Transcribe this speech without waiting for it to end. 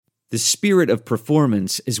The spirit of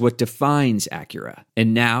performance is what defines Acura,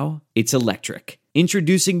 and now it's electric.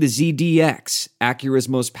 Introducing the ZDX, Acura's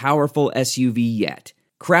most powerful SUV yet.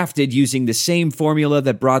 Crafted using the same formula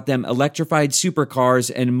that brought them electrified supercars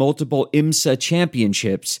and multiple IMSA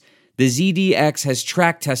championships, the ZDX has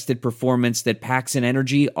track-tested performance that packs an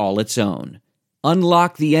energy all its own.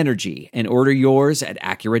 Unlock the energy and order yours at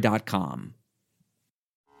Acura.com.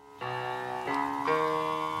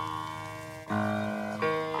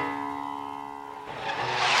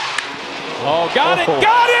 Oh, got it!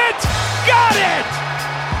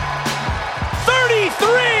 33!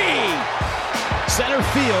 Center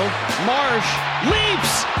field, Marsh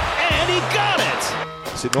leaps, and he got it!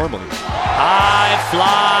 Is it normally? High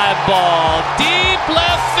fly ball, deep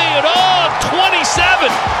left field, 27!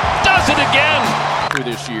 Does it again! For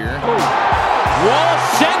this year. Wall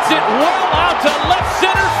sends it well out to left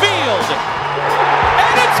center field.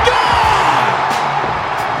 And it's gone!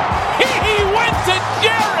 He went to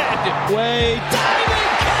Jared! Way diving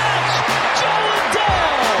catch, Joe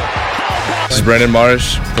Adele! This is Brandon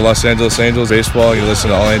Marsh for Los Angeles Angels Baseball. You listen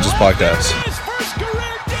to All Angels Podcast.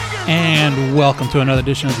 And welcome to another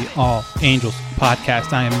edition of the All Angels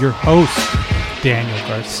Podcast. I am your host, Daniel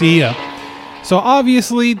Garcia. So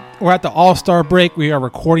obviously, we're at the All-Star break. We are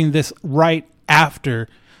recording this right after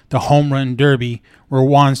the Home Run Derby, where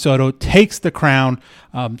Juan Soto takes the crown.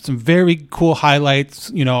 Some very cool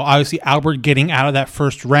highlights. You know, obviously Albert getting out of that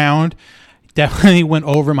first round definitely went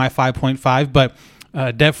over my 5.5, but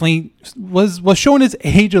definitely was showing his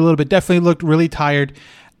age a little bit. Definitely looked really tired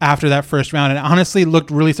after that first round, and honestly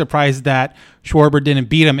looked really surprised that Schwarber didn't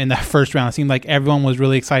beat him in that first round. It seemed like everyone was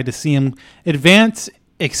really excited to see him advance,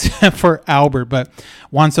 except for Albert, but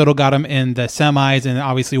Juan Soto got him in the semis, and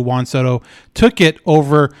obviously Juan Soto took it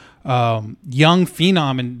over young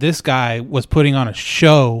phenom, and this guy was putting on a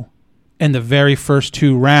show in the very first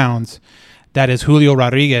two rounds. That is Julio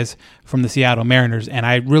Rodriguez from the Seattle Mariners, and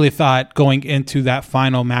I really thought going into that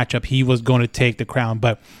final matchup he was going to take the crown,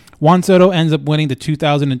 but Juan Soto ends up winning the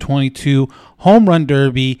 2022 Home Run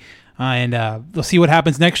Derby. And we'll see what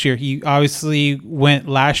happens next year. He obviously went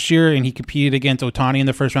last year and he competed against Ohtani in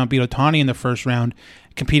the first round, beat Ohtani in the first round,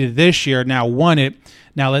 competed this year, now won it.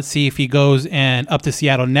 Now let's see if he goes and up to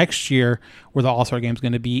Seattle next year where the All-Star Game is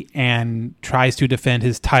going to be and tries to defend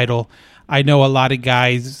his title. I know a lot of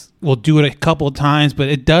guys will do it a couple of times, but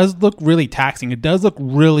it does look really taxing. It does look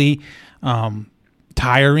really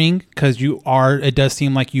tiring because it does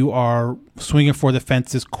seem like you are swinging for the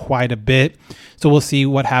fences quite a bit. So we'll see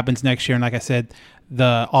what happens next year. And like I said,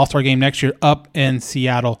 the All-Star Game next year up in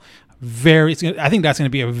Seattle, I think that's going to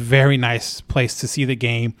be a very nice place to see the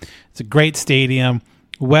game. It's a great stadium.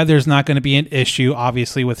 Weather's not going to be an issue.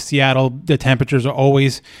 Obviously with Seattle, the temperatures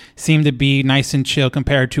always seem to be nice and chill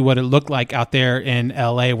compared to what it looked like out there in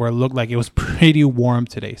LA, where it looked like it was pretty warm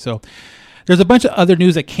today. So there's a bunch of other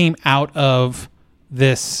news that came out of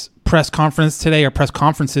this press conferences today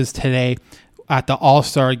at the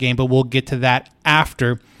All-Star Game, but we'll get to that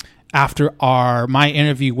after my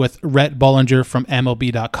interview with Rhett Bollinger from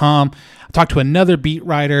MLB.com. I talked to another beat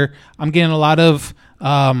writer. I'm getting a lot of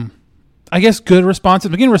good responses.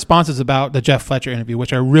 I'm getting responses about the Jeff Fletcher interview,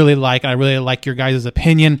 which I really like. I really like your guys'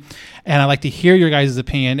 opinion, and I like to hear your guys'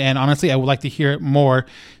 opinion, and honestly, I would like to hear it more.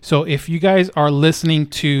 So if you guys are listening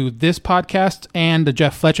to this podcast and the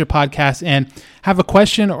Jeff Fletcher podcast and have a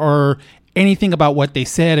question or anything about what they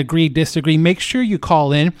said, agree, disagree, make sure you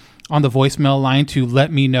call in on the voicemail line to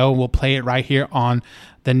let me know. We'll play it right here on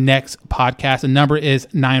the next podcast. The number is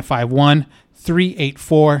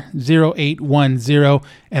 951-384-0810,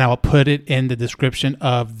 and I will put it in the description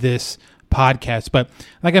of this podcast. But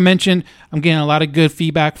like I mentioned, I'm getting a lot of good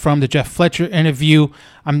feedback from the Jeff Fletcher interview.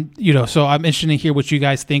 So I'm interested to hear what you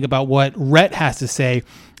guys think about what Rhett has to say.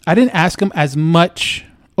 I didn't ask him as much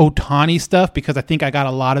Ohtani stuff because I think I got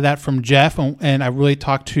a lot of that from Jeff, and I really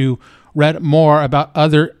talked to Rhett more about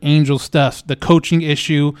other Angel stuff, the coaching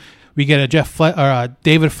issue. We get a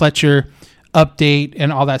David Fletcher update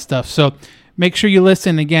and all that stuff. So make sure you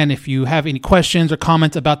listen. Again, if you have any questions or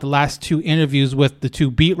comments about the last two interviews with the two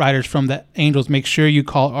beat writers from the Angels, make sure you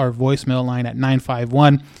call our voicemail line at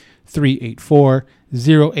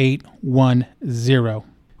 951-384-0810.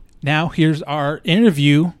 Now, here's our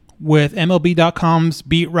interview with MLB.com's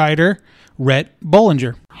beat writer, Rhett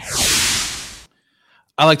Bollinger.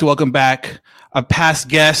 I'd like to welcome back a past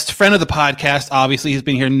guest, friend of the podcast. Obviously, he's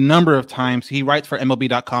been here a number of times. He writes for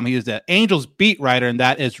MLB.com. He is the Angels beat writer, and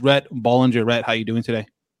that is Rhett Bollinger. Rhett, how are you doing today?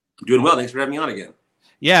 I'm doing well. Thanks for having me on again.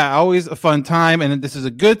 Yeah, always a fun time, and this is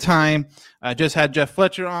a good time. I just had Jeff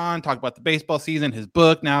Fletcher on, talk about the baseball season, his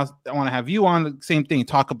book. Now I want to have you on the same thing,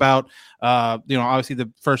 talk about, obviously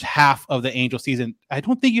the first half of the Angel season. I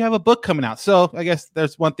don't think you have a book coming out, so I guess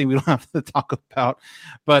there's one thing we don't have to talk about.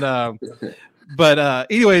 But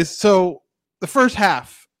anyways, so the first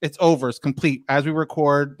half, it's over, it's complete. As we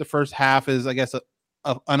record, the first half is, I guess,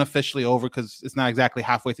 unofficially over because it's not exactly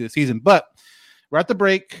halfway through the season. But we're at the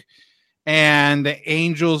break, and the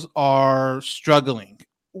Angels are struggling.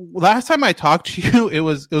 Last time I talked to you, it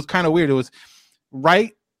was kind of weird. It was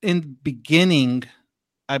right in the beginning,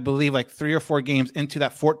 I believe, like 3 or 4 games into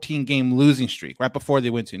that 14-game losing streak, right before they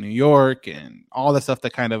went to New York and all the stuff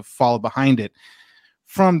that kind of followed behind it.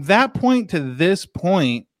 From that point to this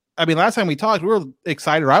point, I mean, last time we talked, we were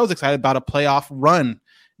excited, or I was excited about a playoff run.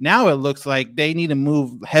 Now it looks like they need to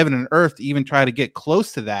move heaven and earth to even try to get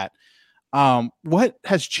close to that. What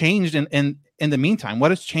has changed in the meantime?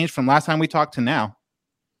 What has changed from last time we talked to now?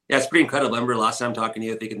 Yeah, it's pretty incredible. I remember last time talking to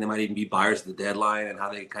you, thinking they might even be buyers at the deadline and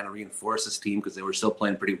how they kind of reinforced this team because they were still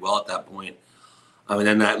playing pretty well at that point. And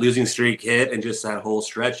then that losing streak hit, and just that whole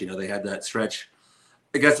stretch. They had that stretch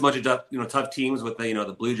against a bunch of tough teams with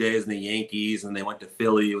the Blue Jays and the Yankees, and they went to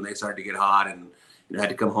Philly when they started to get hot, and had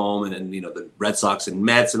to come home, and the Red Sox and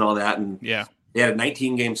Mets and all that. And yeah, they had a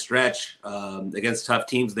 19-game stretch against tough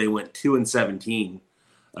teams. They went 2-17,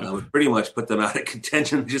 which pretty much put them out of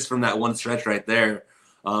contention just from that one stretch right there.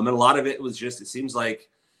 And a lot of it was just, it seems like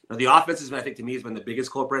the offense has been, I think, to me, has been the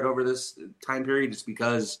biggest culprit over this time period, just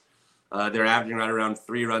because they're averaging right around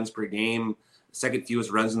 3 runs per game, second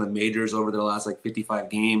fewest runs in the majors over their last 55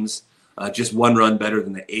 games, just 1 run better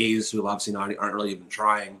than the A's, who obviously aren't really even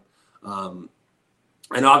trying.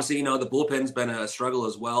 And obviously, the bullpen's been a struggle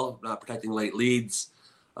as well, not protecting late leads.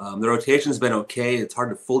 The rotation's been okay. It's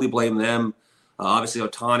hard to fully blame them. Obviously,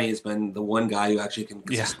 Ohtani has been the one guy who actually can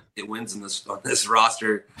get wins on this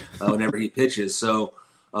roster whenever he pitches. So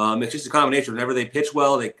it's just a combination. Whenever they pitch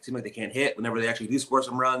well, they seem like they can't hit. Whenever they actually do score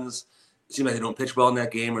some runs, it seems like they don't pitch well in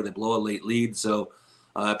that game, or they blow a late lead. So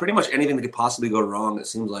pretty much anything that could possibly go wrong, it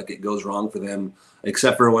seems like it goes wrong for them,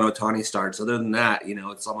 except for when Ohtani starts. Other than that,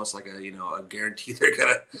 it's almost like a guarantee they're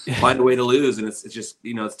going to find a way to lose. And it's just,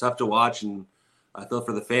 it's tough to watch. And I feel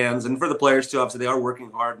for the fans and for the players too. Obviously, they are working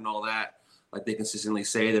hard and all that. Like they consistently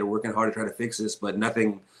say, they're working hard to try to fix this, but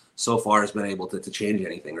nothing so far has been able to change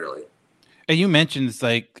anything really. And you mentioned it's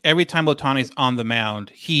like every time Ohtani's on the mound,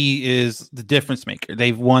 he is the difference maker.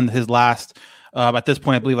 They've won his last, at this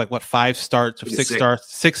point, I believe 5 starts or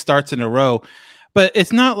 6 starts in a row. But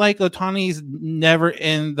it's not like Ohtani's never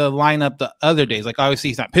in the lineup the other days. Like obviously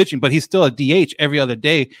he's not pitching, but he's still a DH every other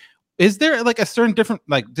day. Is there a certain different,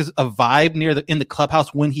 just a vibe in the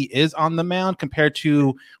clubhouse when he is on the mound compared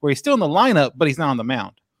to where he's still in the lineup, but he's not on the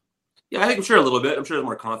mound? Yeah, I'm sure a little bit. I'm sure there's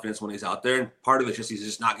more confidence when he's out there. And part of it's just he's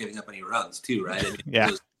just not giving up any runs too, right?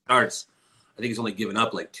 Those starts, I think he's only given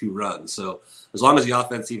up 2 runs. So as long as the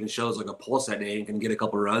offense even shows a pulse that day and can get a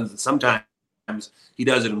couple runs, and sometimes he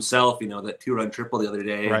does it himself, that 2-run triple the other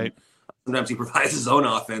day. Right. Sometimes he provides his own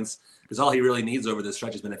offense because all he really needs over this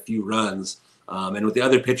stretch has been a few runs. And with the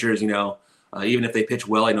other pitchers, even if they pitch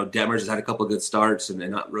well, I know Detmers has had a couple of good starts and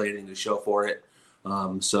not really anything to show for it.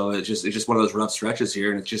 So it's just one of those rough stretches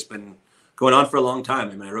here, and it's just been going on for a long time.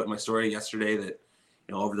 I mean, I wrote in my story yesterday that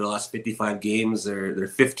over the last 55 games, they're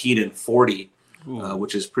 15-40,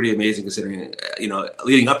 which is pretty amazing considering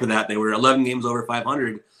leading up to that they were 11 games over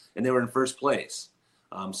 500 and they were in first place.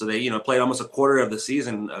 So they played almost a quarter of the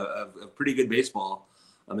season of pretty good baseball.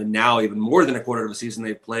 And now even more than a quarter of the season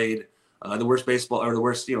they've played the worst baseball, or the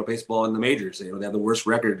worst baseball in the majors. They have the worst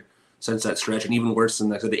record since that stretch, and even worse than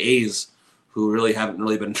the A's, who really haven't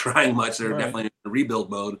been trying much. They're definitely in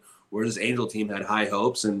rebuild mode, whereas this Angel team had high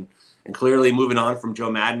hopes, and clearly moving on from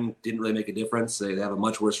Joe Madden didn't really make a difference. They have a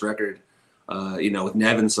much worse record, with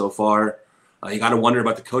Nevin so far. You got to wonder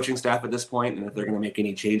about the coaching staff at this point, and if they're going to make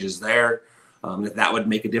any changes there, if that would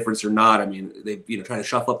make a difference or not. I mean, they've tried to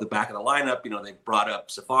shuffle up the back of the lineup. They've brought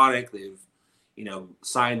up Stefanik. They've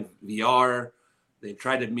signed VR. They've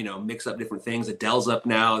tried to, mix up different things. Adele's up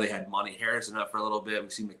now. They had Monty Harrison up for a little bit.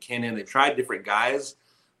 We've seen McKinnon. They've tried different guys,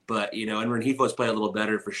 but, and Rengifo's played a little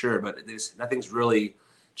better for sure, but nothing's really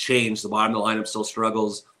changed. The bottom of the lineup still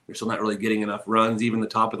struggles. They're still not really getting enough runs. Even the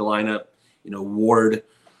top of the lineup, Ward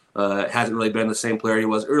hasn't really been the same player he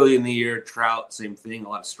was early in the year. Trout, same thing, a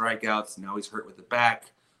lot of strikeouts. Now he's hurt with the back.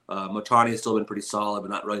 Ohtani has still been pretty solid,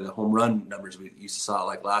 but not really the home run numbers we used to saw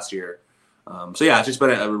last year. So yeah, it's just been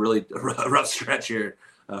a really rough stretch here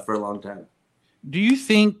for a long time. Do you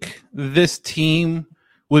think this team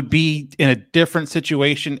would be in a different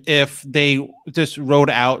situation if they just rode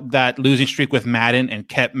out that losing streak with Madden and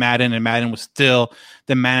kept Madden, and Madden was still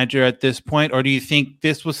the manager at this point? Or do you think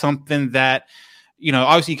this was something that,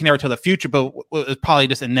 obviously you can never tell the future, but it was probably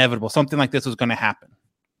just inevitable? Something like this was going to happen.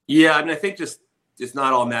 Yeah, I mean, I think just it's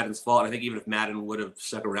not all Madden's fault. I think even if Madden would have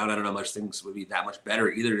stuck around, I don't know how much things would be that much better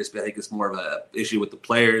either. I think it's more of a issue with the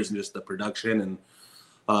players and just the production. And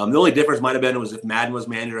the only difference might have been was if Madden was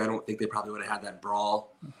manager, I don't think they probably would have had that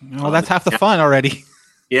brawl. Well, that's half the fun already.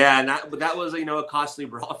 Yeah, but that was a costly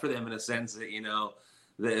brawl for them in a sense that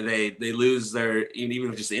they lose their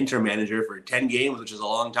even just the interim manager for 10 games, which is a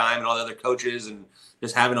long time, and all the other coaches, and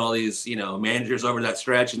just having all these managers over that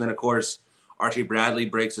stretch, and then of course Archie Bradley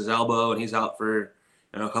breaks his elbow and he's out for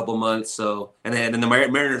a couple months. So and then the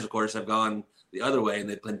Mariners of course have gone the other way, and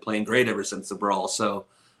they've been playing great ever since the brawl. So.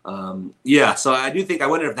 So I do think, I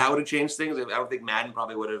wonder if that would have changed things. I don't think Madden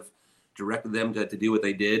probably would have directed them to do what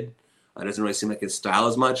they did. It doesn't really seem like his style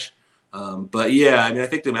as much. But yeah, I mean, I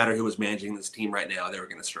think no matter who was managing this team right now, they were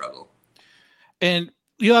going to struggle. And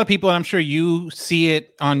a lot of people, and I'm sure you see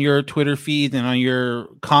it on your Twitter feed and on your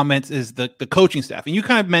comments, is the coaching staff. And you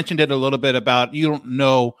kind of mentioned it a little bit about, you don't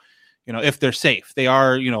know, if they're safe. They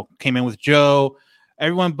are, came in with Joe,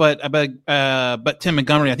 everyone but Tim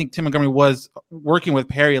Montgomery. I think Tim Montgomery was working with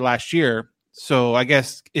Perry last year. So I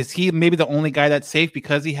guess, is he maybe the only guy that's safe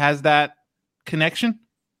because he has that connection?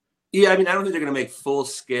 Yeah, I mean, I don't think they're going to make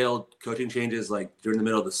full-scale coaching changes like during the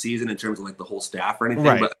middle of the season in terms of like the whole staff or anything.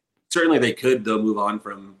 Right. But certainly they could, though, move on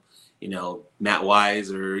from, Matt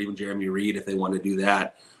Wise or even Jeremy Reed if they want to do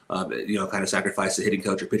that. Kind of sacrifice the hitting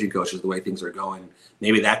coach or pitching coach is the way things are going.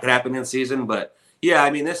 Maybe that could happen in season, but yeah,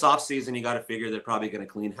 I mean, this offseason, you got to figure they're probably going to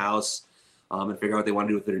clean house and figure out what they want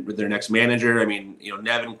to do with their next manager. I mean,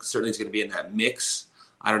 Nevin certainly is going to be in that mix.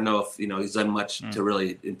 I don't know if, he's done much to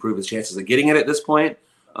really improve his chances of getting it at this point.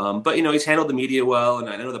 But, he's handled the media well, and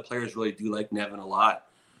I know the players really do like Nevin a lot.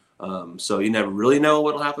 So you never really know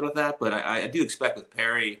what will happen with that. But I do expect with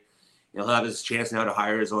Perry, he'll have his chance now to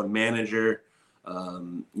hire his own manager.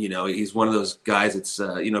 He's one of those guys that's,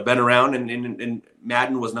 been around, and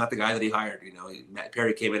Madden was not the guy that he hired.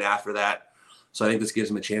 Perry came in after that. So I think this gives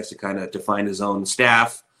him a chance to kind of define his own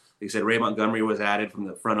staff. Like I said, Ray Montgomery was added from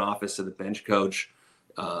the front office to the bench coach.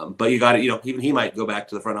 But you got to, even he might go back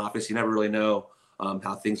to the front office. You never really know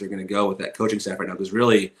how things are going to go with that coaching staff right now. Because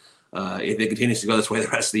really, if it continues to go this way the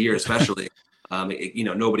rest of the year, especially,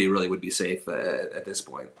 nobody really would be safe at this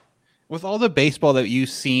point. With all the baseball that you've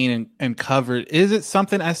seen and covered, is it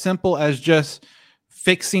something as simple as just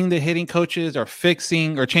fixing the hitting coaches or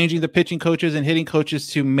changing the pitching coaches and hitting coaches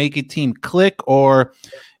to make a team click? Or,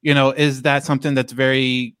 is that something that's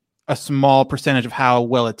a small percentage of how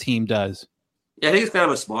well a team does? Yeah, I think it's kind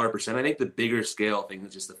of a smaller percent. I think the bigger scale thing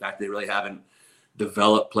is just the fact they really haven't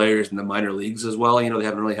developed players in the minor leagues as well. They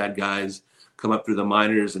haven't really had guys come up through the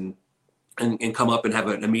minors and come up and have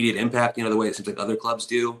an immediate impact, the way it seems like other clubs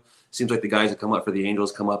do. Seems like the guys that come up for the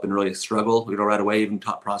Angels come up and really struggle, right away. Even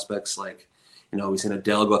top prospects like, we've seen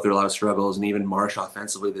Adele go through a lot of struggles, and even Marsh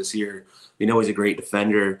offensively this year. He's a great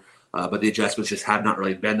defender, but the adjustments just have not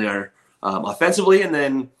really been there offensively. And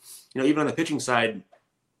then, even on the pitching side,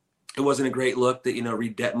 it wasn't a great look that,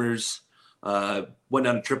 Reed Detmers went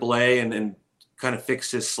down to AAA and kind of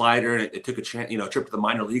fixed his slider. And it took a chance, a trip to the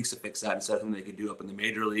minor leagues to fix that instead of something they could do up in the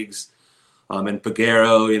major leagues. And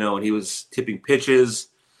Peguero, and he was tipping pitches.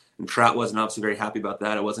 And Trout wasn't obviously very happy about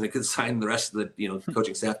that. It wasn't a good sign. The rest of the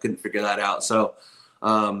coaching staff couldn't figure that out. So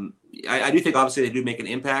I do think obviously they do make an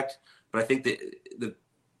impact, but I think that the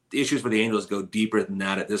issues for the Angels go deeper than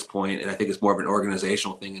that at this point, and I think it's more of an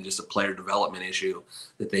organizational thing and just a player development issue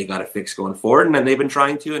that they got to fix going forward. And then they've been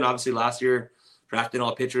trying to. And obviously last year drafting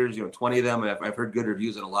all pitchers, 20 of them. I've heard good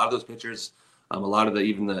reviews on a lot of those pitchers. A lot of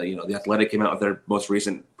the Athletic came out with their most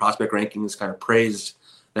recent prospect rankings, kind of praised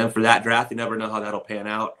them for that draft. You never know how that'll pan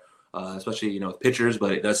out. Especially, with pitchers,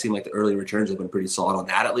 but it does seem like the early returns have been pretty solid on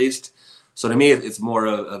that at least. So to me, it's more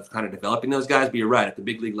of kind of developing those guys. But you're right, at the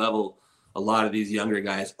big league level, a lot of these younger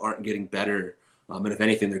guys aren't getting better. And if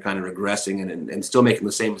anything, they're kind of regressing and still making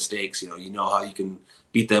the same mistakes. You know how you can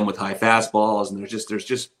beat them with high fastballs. And there's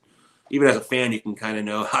just even as a fan, you can kind of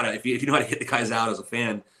know how to, if you know how to hit the guys out as a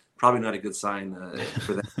fan, probably not a good sign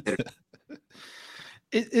for that.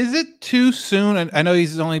 Is it too soon? And I know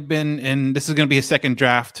he's only been in, this is going to be his second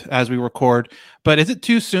draft as we record, but is it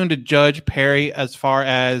too soon to judge Perry as far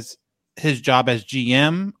as his job as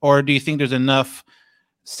GM? Or do you think there's enough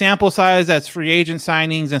sample size as free agent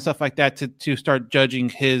signings and stuff like that to start judging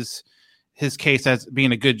his case as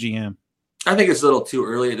being a good GM? I think it's a little too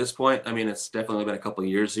early at this point. I mean, it's definitely been a couple of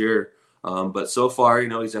years here. But so far,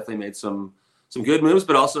 he's definitely made some some good moves,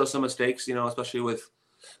 but also some mistakes, especially with,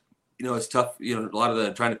 it's tough, a lot of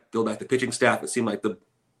the trying to build back the pitching staff. It seemed like the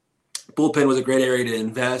bullpen was a great area to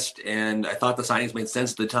invest, and I thought the signings made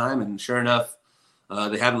sense at the time, and sure enough,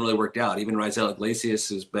 they haven't really worked out. Even Rhett Iglesias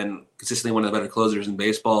has been consistently one of the better closers in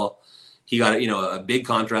baseball. He got a big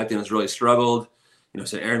contract and has really struggled.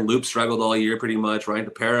 So Aaron Loop struggled all year pretty much. Ryan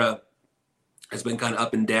Tepera has been kind of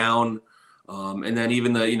up and down. And then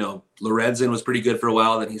even Lorenzen was pretty good for a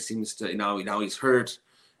while. Then he seems to, now he's hurt.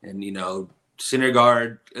 And,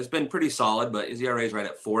 Syndergaard has been pretty solid, but his ERA is right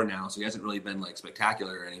at 4 now. So he hasn't really been like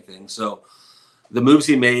spectacular or anything. So the moves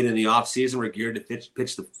he made in the offseason were geared to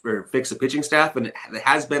fix the pitching staff. And it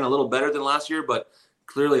has been a little better than last year, but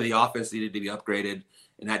clearly the offense needed to be upgraded,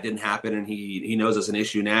 and that didn't happen. And he knows it's an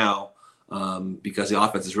issue now because the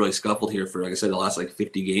offense has really scuffled here for, like I said, the last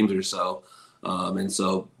 50 games or so. And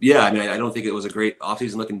so, yeah, I mean, I don't think it was a great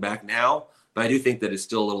offseason looking back now, but I do think that it's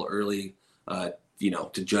still a little early,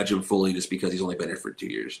 to judge him fully just because he's only been here for 2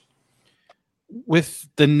 years. With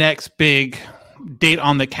the next big date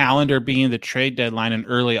on the calendar being the trade deadline in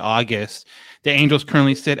early August, the Angels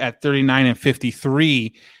currently sit at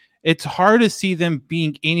 39-53. It's hard to see them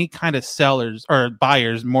being any kind of sellers or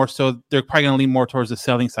buyers. More so, they're probably going to lean more towards the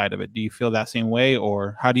selling side of it. Do you feel that same way,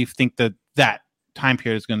 or how do you think that time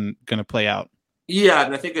period is going to play out? Yeah,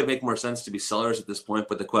 and I think it'd make more sense to be sellers at this point,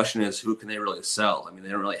 but the question is, who can they really sell? I mean, they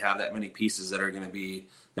don't really have that many pieces that are going to be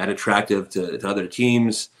that attractive to other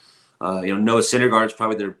teams. Noah Syndergaard is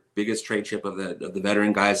probably their biggest trade chip of the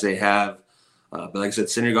veteran guys they have. But like I said,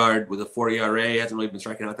 Syndergaard with a 4 ERA hasn't really been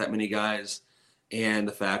striking out that many guys. And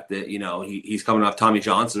the fact that, he's coming off Tommy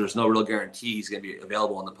John, so there's no real guarantee he's going to be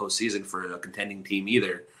available in the postseason for a contending team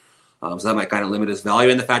either. So that might kind of limit his value.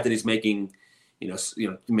 And the fact that he's making, he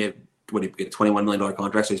may have, what, he get a $21 million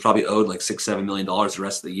contract, so he's probably owed like $6-7 million the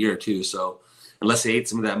rest of the year too. So unless they ate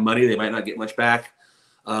some of that money, they might not get much back.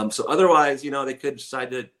 So otherwise, they could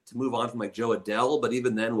decide to move on from like Joe Adele, but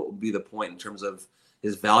even then, what would be the point in terms of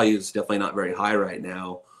his value is definitely not very high right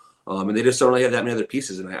now. And they just don't really have that many other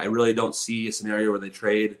pieces. And I really don't see a scenario where they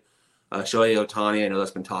trade Shohei Ohtani. I know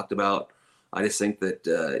that's been talked about. I just think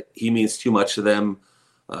that he means too much to them,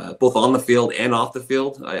 both on the field and off the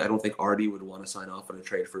field. I don't think Artie would want to sign off on a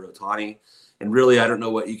trade for Ohtani. And really, I don't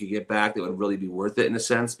know what you could get back that would really be worth it in a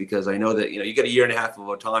sense, because I know that, you get a year and a half of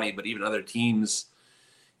Ohtani, but even other teams,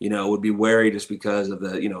 would be wary just because of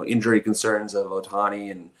the, injury concerns of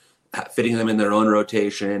Ohtani and fitting them in their own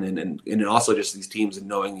rotation. And also just these teams and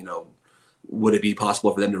knowing, would it be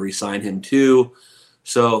possible for them to re-sign him too?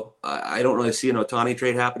 So I don't really see an Ohtani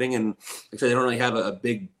trade happening. And like I said, they don't really have a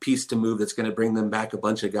big piece to move that's going to bring them back a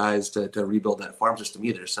bunch of guys to rebuild that farm system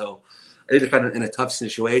either. So I think they're kind of in a tough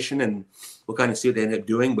situation, and we'll kind of see what they end up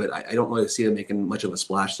doing. But I don't really see them making much of a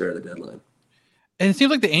splash there at the deadline. And it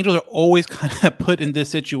seems like the Angels are always kind of put in this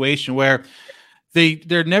situation where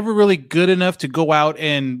they're never really good enough to go out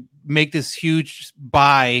and make this huge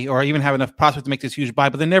buy, or even have enough prospects to make this huge buy,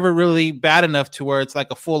 but they're never really bad enough to where it's like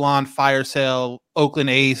a full-on fire sale,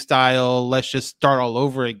 Oakland A's style, let's just start all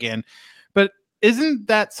over again. But isn't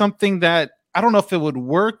that something that, I don't know if it would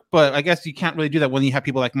work, but I guess you can't really do that when you have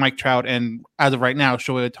people like Mike Trout and, as of right now,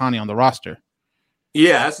 Shohei Ohtani on the roster.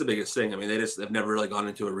 Yeah, that's the biggest thing. I mean, they've never really gone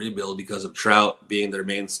into a rebuild because of Trout being their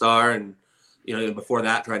main star, and before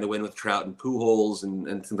that, trying to win with Trout and Pujols and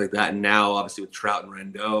things like that. And now, obviously, with Trout and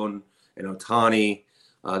Rendon and Ohtani,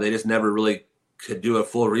 they just never really could do a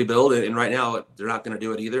full rebuild. And right now, they're not going to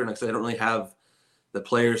do it either. And like I said, they don't really have the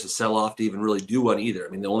players to sell off to even really do one either. I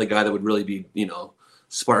mean, the only guy that would really be,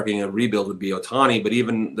 sparking a rebuild would be Ohtani. But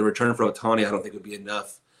even the return for Ohtani, I don't think would be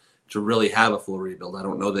enough to really have a full rebuild. I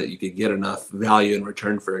don't know that you could get enough value in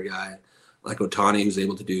return for a guy like Ohtani who's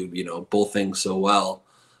able to do, both things so well.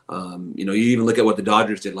 You even look at what the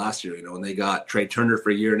Dodgers did last year, when they got Trey Turner for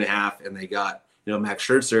a year and a half and they got, Max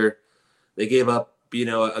Scherzer. They gave up,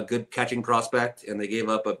 a good catching prospect, and they gave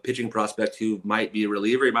up a pitching prospect who might be a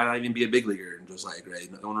reliever. He might not even be a big leaguer. And just like, right,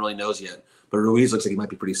 no one really knows yet. But Ruiz looks like he might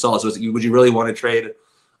be pretty solid. So would you really want to trade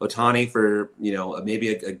Ohtani for,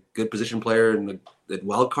 maybe a good position player and a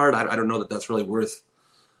wild card? I don't know that that's really worth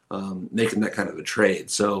making that kind of a trade.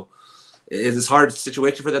 So it's a hard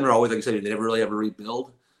situation for them. They're always, like I said, they never really have a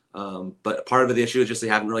rebuild. But part of the issue is just they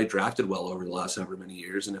haven't really drafted well over the last however many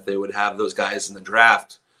years. And if they would have those guys in the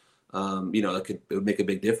draft, it would make a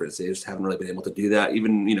big difference. They just haven't really been able to do that.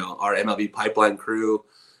 Even, our MLB pipeline crew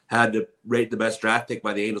had to rate the best draft pick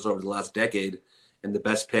by the Angels over the last decade. And the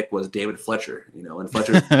best pick was David Fletcher, and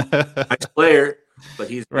Fletcher's a nice player, but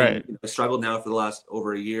he's been, struggled now for the last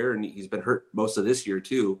over a year, and he's been hurt most of this year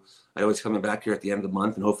too. I always coming back here at the end of the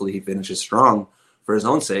month, and hopefully he finishes strong for his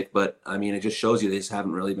own sake. But I mean, it just shows you they just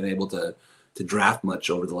haven't really been able to to draft much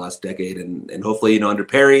over the last decade. And hopefully, under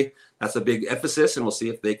Perry, that's a big emphasis, and we'll see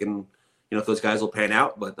if they can, if those guys will pan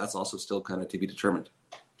out, but that's also still kind of to be determined.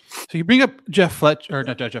 So you bring up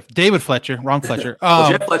David Fletcher, wrong Fletcher.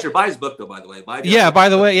 Jeff Fletcher, buy his book though, by the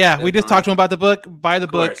way. We just talked to him about the book. Buy the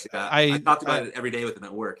book. Yeah. I talked about it every day with him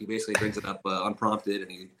at work. He basically brings it up unprompted,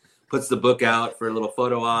 and he puts the book out for little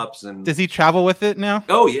photo ops. And does he travel with it now?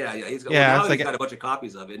 Oh yeah. He's got a bunch of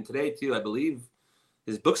copies of it, and today too, I believe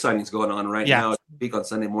his book signing's going on right now. Speak on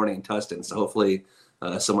Sunday morning in Tustin. So hopefully,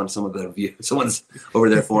 someone's over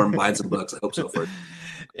there for him buying some books. I hope so for it.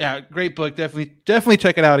 Yeah, great book. Definitely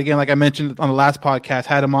check it out. Again, like I mentioned on the last podcast,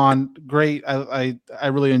 had him on. Great. I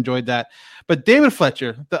really enjoyed that. But David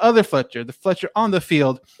Fletcher, the other Fletcher, the Fletcher on the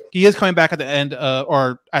field, he is coming back at the end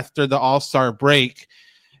or after the All-Star break.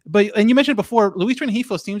 And you mentioned before, Luis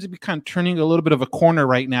Rengifo seems to be kind of turning a little bit of a corner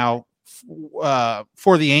right now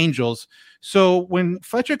for the Angels. So when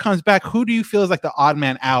Fletcher comes back, who do you feel is like the odd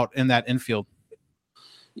man out in that infield?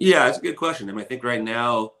 Yeah, it's a good question. I think right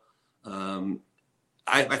now,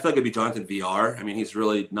 I feel like it'd be Jonathan VR. I mean, he's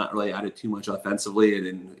really not really added too much offensively,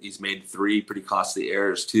 and he's made 3 pretty costly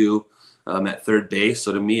errors too at third base.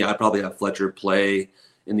 So to me, I'd probably have Fletcher play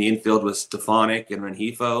in the infield with Stefanik and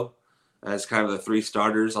Rengifo as kind of the 3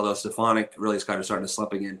 starters, although Stefanik really is kind of starting to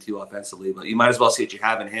slump again too offensively. But you might as well see what you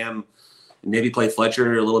have in him, and maybe play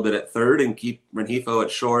Fletcher a little bit at third and keep Rengifo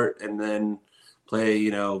at short, and then play,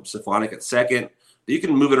 Stefanik at second. But you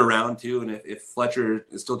can move it around too, and if Fletcher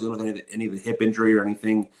is still dealing with any of the hip injury or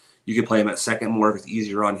anything, you could play him at second more if it's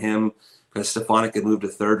easier on him, because Stefanik could move to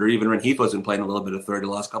third, or even Rengifo's been playing a little bit of third the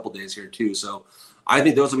last couple of days here too. So I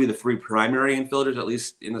think those will be the 3 primary infielders, at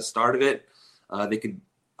least in the start of it. They could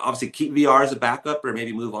obviously keep VR as a backup, or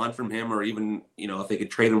maybe move on from him, or even, if they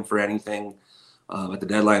could trade him for anything at the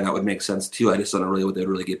deadline, that would make sense too. I just don't know really what they'd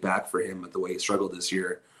really get back for him with the way he struggled this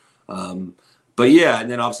year. But yeah, and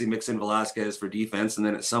then obviously mix in Velasquez for defense, and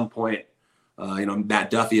then at some point, Matt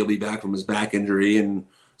Duffy will be back from his back injury, and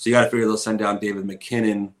so you got to figure they'll send down David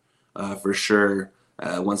McKinnon for sure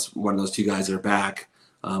once one of those 2 guys are back.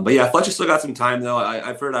 But yeah, Fletcher still got some time though.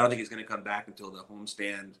 I've heard I don't think he's going to come back until the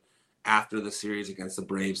homestand after the series against the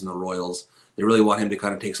Braves and the Royals. They really want him to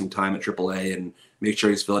kind of take some time at AAA and make sure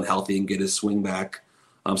he's feeling healthy and get his swing back.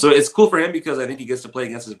 So it's cool for him because I think he gets to play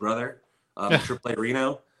against his brother, AAA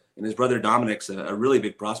Reno. And his brother Dominic's a really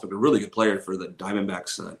big prospect, a really good player for the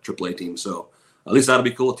Diamondbacks AAA team. So at least that'll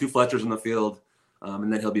be cool. 2 Fletchers in the field,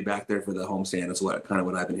 and then he'll be back there for the homestand. That's what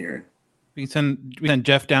I've been hearing. We send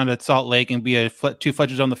Jeff down to Salt Lake and be 2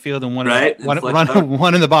 Fletchers on the field and one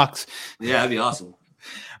in the box. Yeah, that'd be awesome.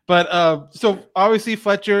 But so obviously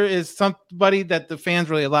Fletcher is somebody that the fans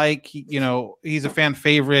really like. He's a fan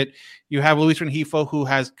favorite. You have Luis Rengifo, who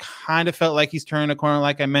has kind of felt like he's turning a corner,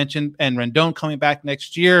 like I mentioned, and Rendon coming back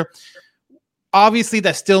next year. Obviously,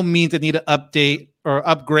 that still means they need to upgrade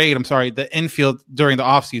the infield during the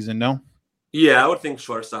offseason, no? Yeah, I would think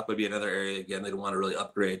shortstop would be another area, again, they'd want to really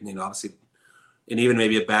upgrade. Obviously, and even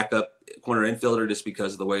maybe a backup corner infielder just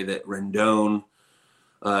because of the way that Rendon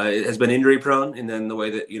has been injury prone, and then the way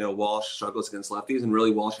that Walsh struggles against lefties, and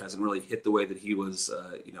really Walsh hasn't really hit the way that he was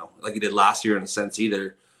like he did last year in a sense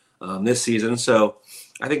either this season. So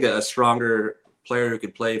I think a stronger player who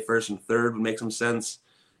could play first and third would make some sense,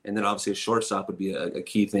 and then obviously a shortstop would be a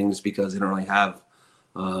key thing just because they don't really have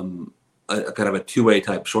a kind of a 2-way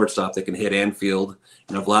type shortstop that can hit and field.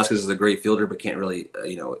 Velasquez is a great fielder but can't really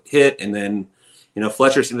hit, and then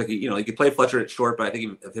Fletcher seems like he could play Fletcher at short, but I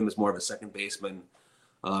think of him as more of a second baseman.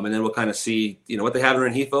 And then we'll kind of see, what they have in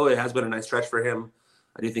Rengifo. It has been a nice stretch for him.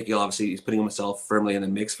 I do think he's putting himself firmly in the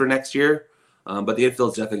mix for next year. But the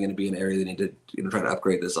infield is definitely going to be an area they need to try to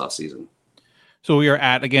upgrade this offseason. So we are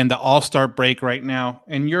at, again, the All-Star break right now.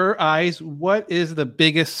 In your eyes, what is the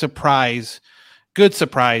biggest surprise, good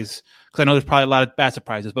surprise? Because I know there's probably a lot of bad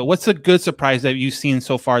surprises, but what's the good surprise that you've seen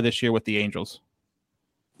so far this year with the Angels?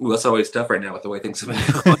 Ooh, that's always tough right now with the way things have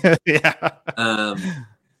been going. Yeah.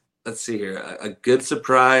 Let's see here. A good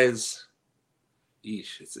surprise.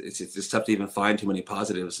 It's just tough to even find too many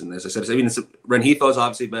positives in this. Rengifo has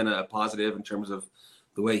obviously been a positive in terms of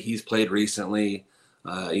the way he's played recently.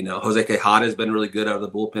 Jose Quijada has been really good out of the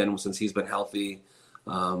bullpen since he's been healthy.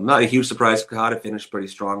 Not a huge surprise. Quijada finished pretty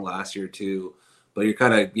strong last year too. But you're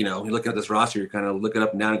kind of, you're looking at this roster, you're kind of looking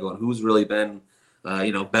up and down and going, who's really been,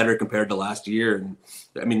 better compared to last year?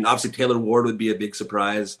 And obviously Taylor Ward would be a big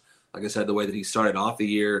surprise. Like I said, the way that he started off the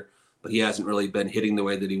year, but he hasn't really been hitting the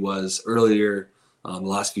way that he was earlier. The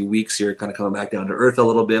last few weeks here, kind of coming back down to earth a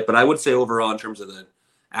little bit. But I would say overall, in terms of the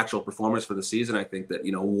actual performance for the season, I think that,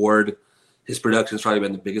 Ward his production has probably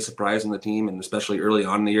been the biggest surprise in the team, and especially early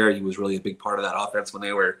on in the year, he was really a big part of that offense when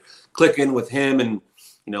they were clicking with him and,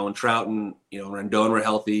 when Trout and, Rendon were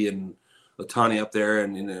healthy and Ohtani up there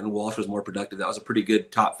and Walsh was more productive. That was a pretty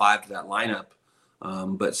good top 5 to that lineup.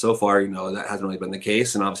 But so far, that hasn't really been the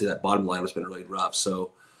case, and obviously that bottom line has been really rough.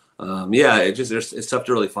 So, it's tough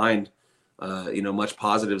to really find, much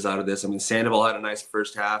positives out of this. I mean, Sandoval had a nice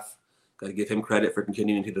first half. Got to give him credit for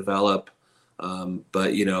continuing to develop.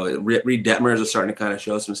 But Reed Detmers is starting to kind of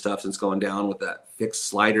show some stuff since going down with that fixed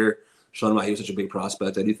slider, showing why he was such a big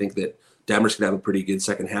prospect. I do think that Detmers could have a pretty good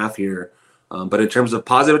second half here. But in terms of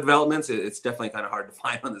positive developments, it's definitely kind of hard to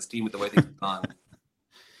find on this team with the way things have gone.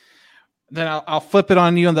 Then I'll flip it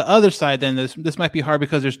on you on the other side. Then this might be hard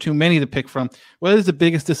because there's too many to pick from. What is the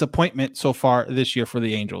biggest disappointment so far this year for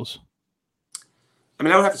the Angels? I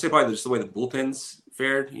mean, I would have to say probably just the way the bullpens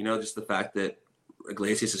fared. Just the fact that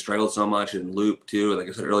Iglesias has struggled so much, and Loop too. Like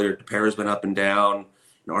I said earlier, DePera's been up and down.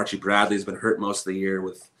 Archie Bradley's been hurt most of the year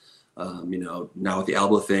with, now with the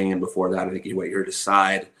elbow thing, and before that, I think he went here to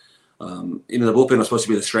side. The bullpen was supposed to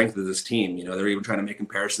be the strength of this team. They're even trying to make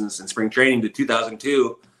comparisons in spring training to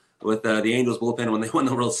 2002 with the Angels bullpen when they won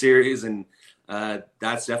the World Series, and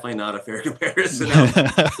that's definitely not a fair comparison.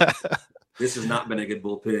 This has not been a good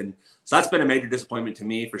bullpen. So that's been a major disappointment to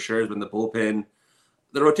me for sure, has been the bullpen.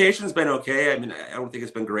 The rotation's been okay. I mean, I don't think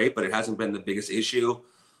it's been great, but it hasn't been the biggest issue.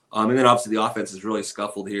 And then obviously the offense has really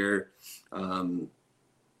scuffled here. Trout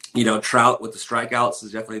with the strikeouts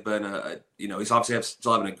has definitely been he's obviously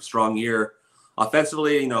still having a strong year.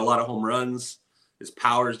 Offensively, a lot of home runs. His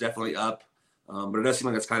power is definitely up. But it does seem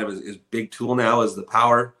like that's kind of his big tool now is the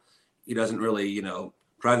power. He doesn't really,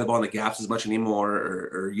 drive the ball in the gaps as much anymore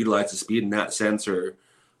or utilize the speed in that sense or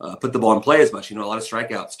put the ball in play as much. A lot of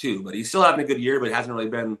strikeouts too. But he's still having a good year, but it hasn't really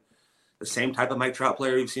been the same type of Mike Trout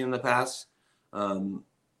player you've seen in the past. Rendon,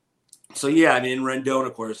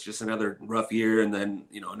 of course, just another rough year and then,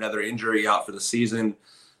 another injury out for the season.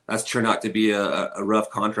 That's turned out to be a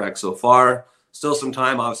rough contract so far. Still some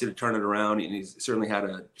time, obviously, to turn it around, and he's certainly had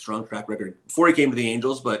a strong track record before he came to the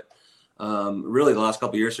Angels, but really the last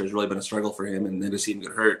couple of years has really been a struggle for him, and then to see him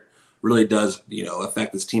get hurt really does,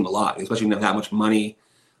 affect this team a lot, especially when you have that much money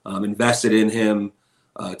invested in him,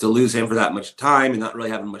 to lose him for that much time and not really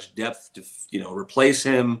having much depth to, replace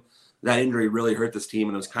him. That injury really hurt this team,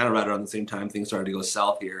 and it was kind of right around the same time things started to go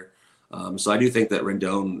south here. So I do think that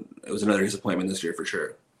Rendon, it was another disappointment this year for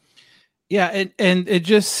sure. Yeah, and it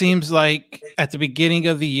just seems like at the beginning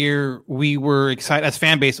of the year, we were excited as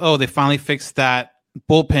fan base. Oh, they finally fixed that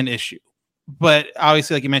bullpen issue. But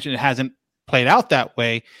obviously, like you mentioned, it hasn't played out that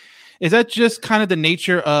way. Is that just kind of the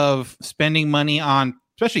nature of spending money on,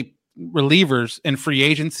 especially relievers in free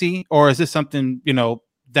agency? Or is this something,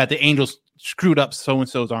 that the Angels screwed up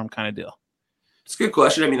so-and-so's arm kind of deal? It's a good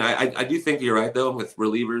question. I mean, I do think you're right, though. With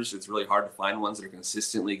relievers, it's really hard to find ones that are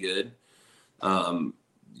consistently good.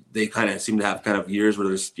 They kind of seem to have kind of years where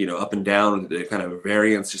there's, up and down, kind of a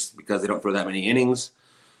variance just because they don't throw that many innings.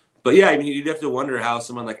 But yeah, I mean, you'd have to wonder how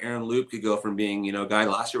someone like Aaron Loop could go from being, a guy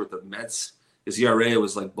last year with the Mets, his ERA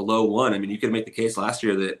was like below 1. I mean, you could make the case last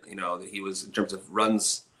year that, that he was, in terms of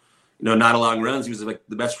runs, not allowing runs, he was like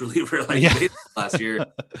the best reliever last year.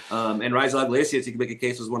 And Raisel Iglesias, you could make a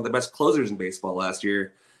case, was one of the best closers in baseball last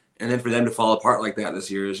year. And then for them to fall apart like that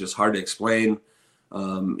this year is just hard to explain.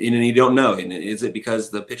 And you don't know. And is it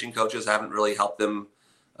because the pitching coaches haven't really helped them,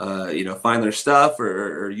 find their stuff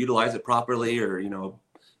or utilize it properly or,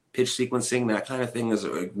 pitch sequencing, that kind of thing is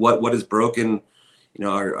what is broken.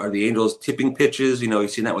 Are the Angels tipping pitches?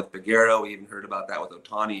 We've seen that with Peguero. We even heard about that with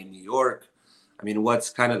Ohtani in New York. I mean, what's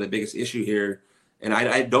kind of the biggest issue here? And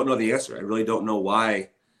I don't know the answer. I really don't know why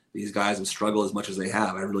these guys have struggled as much as they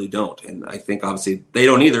have. I really don't. And I think obviously they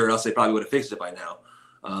don't either, or else they probably would have fixed it by now.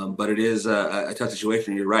 But it is a tough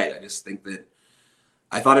situation. You're right. I just think that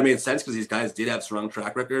I thought it made sense because these guys did have strong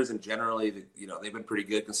track records, and generally, they've been pretty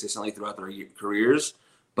good consistently throughout their careers.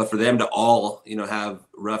 But for them to all, have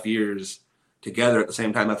rough years together at the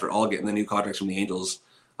same time after all getting the new contracts from the Angels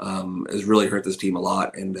has really hurt this team a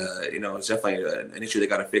lot. And, it's definitely an issue they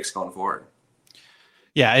got to fix going forward.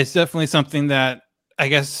 Yeah, it's definitely something that I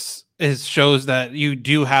guess shows that you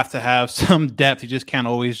do have to have some depth. You just can't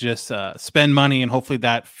always just spend money, and hopefully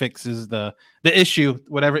that fixes the issue,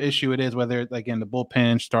 whatever issue it is, whether again the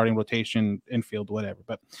bullpen, starting rotation, infield, whatever.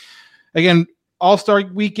 But again, All-Star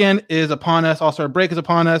weekend is upon us. All-Star break is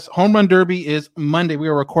upon us. Home Run Derby is Monday. We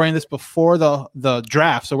are recording this before the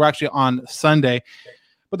draft, so we're actually on Sunday.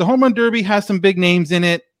 But the Home Run Derby has some big names in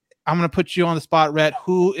it. I'm going to put you on the spot, Rhett.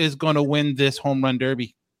 Who is going to win this Home Run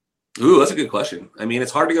Derby? Ooh, that's a good question. I mean,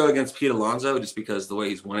 it's hard to go against Pete Alonso just because the way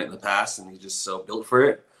he's won it in the past, and he's just so built for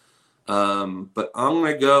it. But I'm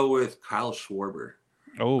going to go with Kyle Schwarber.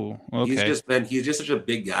 Oh, okay. He's just such a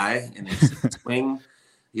big guy, and his swing,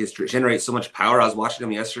 he generates so much power. I was watching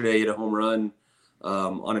him yesterday. He hit a home run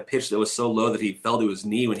on a pitch that was so low that he fell to his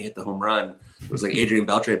knee when he hit the home run. It was like Adrian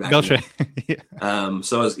Beltre back then.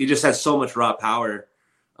 So he just has so much raw power,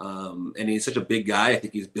 and he's such a big guy. I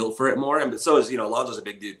think he's built for it more. And so is Alonso's a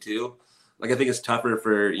big dude too. Like I think it's tougher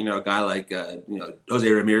for a guy like Jose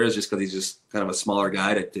Ramirez just because he's just kind of a smaller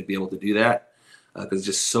guy to be able to do that. Because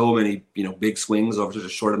just so many big swings over such a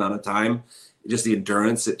short amount of time. Just the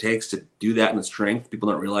endurance it takes to do that and the strength.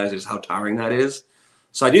 People don't realize just how tiring that is.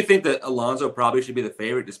 So I do think that Alonso probably should be the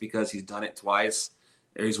favorite just because he's done it twice,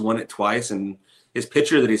 or he's won it twice, and his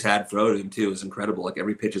pitcher that he's had throw to him too is incredible. Like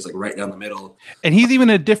every pitch is like right down the middle. And he's even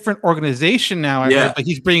a different organization now. But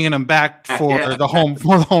he's bringing him back for the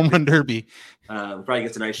home run derby. Probably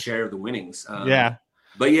gets a nice share of the winnings.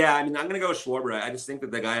 But yeah, I mean, I'm going to go with Schwarber. I just think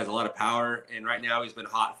that the guy has a lot of power, and right now he's been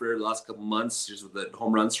hot for the last couple months just with the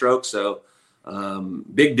home run stroke. So,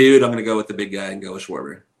 big dude, I'm going to go with the big guy and go with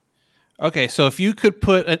Schwarber. Okay, so if you could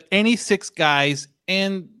put any 6 guys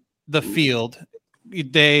in the field,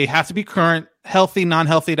 they have to be current, healthy,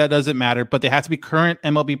 non-healthy, that doesn't matter, but they have to be current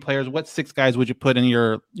MLB players. What 6 guys would you put in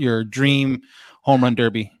your dream home run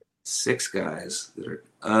derby? 6 guys that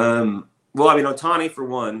are well, I mean, Ohtani for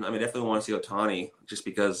one. I mean, definitely want to see Ohtani just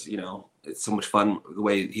because, it's so much fun the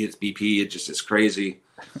way he hits BP. It just is crazy.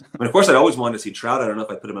 I mean, of course, I'd always wanted to see Trout. I don't know if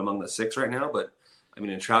I put him among the 6 right now, but I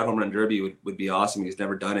mean, a Trout home run derby would be awesome. He's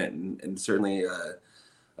never done it and certainly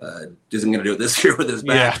isn't going to do it this year with his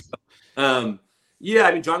back. Yeah.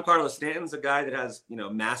 I mean, Giancarlo Stanton's a guy that has,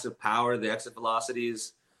 massive power, the exit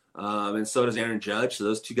velocities, and so does Aaron Judge. So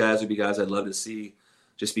those 2 guys would be guys I'd love to see.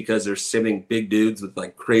 Just because they're simming big dudes with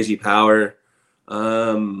like crazy power.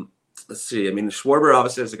 Let's see. I mean, Schwarber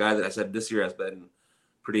obviously is a guy that I said this year has been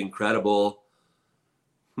pretty incredible.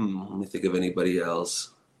 Let me think of anybody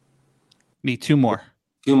else. Need 2 more.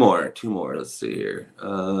 2 more. Let's see here.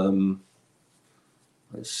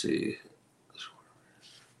 Let's see.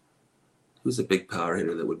 Who's a big power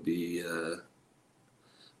hitter that would be?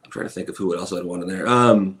 I'm trying to think of who else I'd want in there.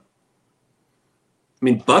 I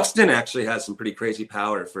mean, Buxton actually has some pretty crazy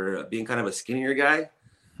power for being kind of a skinnier guy.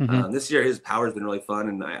 Mm-hmm. This year, his power has been really fun,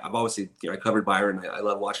 and I've obviously, I covered Byron. I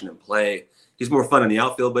love watching him play. He's more fun in the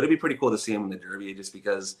outfield, but it'd be pretty cool to see him in the Derby just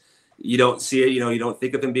because you don't see it. You don't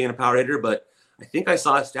think of him being a power hitter, but I think I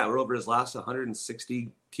saw a stat where over his last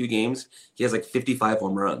 162 games, he has like 55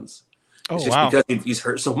 home runs. It's just because he's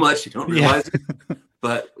hurt so much, you don't realize it.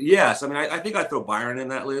 But yes, I mean, I think I'd throw Byron in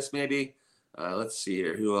that list maybe. Let's see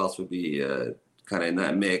here. Who else would be kind of in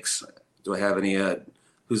that mix? Do I have any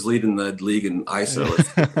who's leading the league in ISO?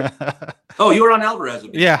 Yordan Alvarez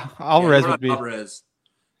would be. Yeah, Alvarez would be. Alvarez.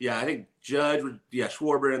 Yeah, I think Judge would. Yeah,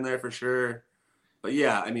 Schwarber in there for sure. But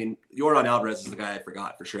yeah, I mean, Yordan Alvarez is the guy I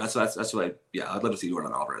forgot for sure. That's what I'd love to see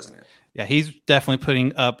Yordan Alvarez in it. Yeah, he's definitely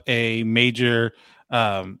putting up a major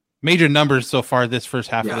numbers so far this first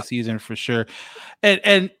half of the season for sure.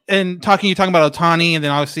 And you're talking about Ohtani, and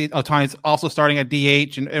then obviously Ohtani's also starting at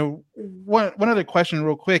DH. And one other question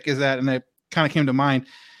real quick is that, and it kind of came to mind,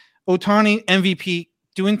 Ohtani MVP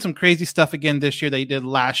doing some crazy stuff again this year that he did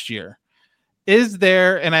last year. Is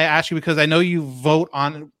there, and I ask you because I know you vote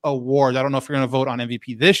on awards. I don't know if you're going to vote on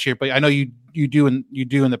MVP this year, but I know you do in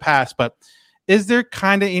the past. But is there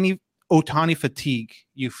kind of any Ohtani fatigue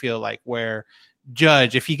you feel like where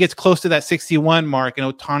Judge, if he gets close to that 61 mark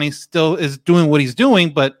and Ohtani still is doing what he's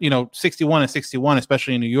doing, but 61 is 61,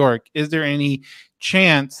 especially in New York, is there any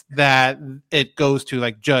chance that it goes to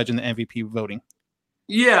like Judge in the MVP voting?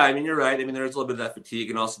 Yeah, I mean, you're right. I mean, there's a little bit of that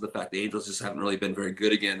fatigue, and also the fact the Angels just haven't really been very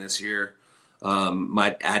good again this year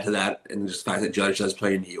might add to that, and just the fact that Judge does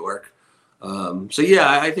play in New York. So yeah,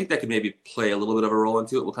 I think that could maybe play a little bit of a role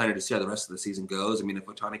into it. We'll kind of just see how the rest of the season goes. I mean, if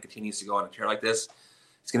Ohtani continues to go on a tear like this,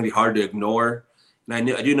 it's going to be hard to ignore. And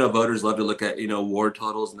I do know voters love to look at, WAR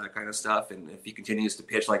totals and that kind of stuff. And if he continues to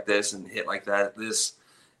pitch like this and hit like that, he's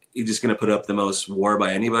just going to put up the most WAR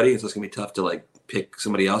by anybody. So it's going to be tough to like pick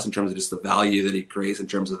somebody else in terms of just the value that he creates in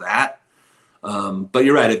terms of that. But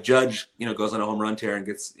you're right. If Judge, goes on a home run tear and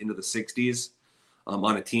gets into the 60s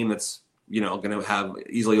on a team that's, going to have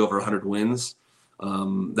easily over 100 wins,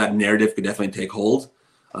 that narrative could definitely take hold.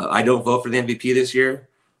 I don't vote for the MVP this year.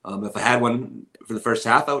 If I had one for the first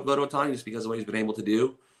half, I would vote Ohtani just because of what he's been able to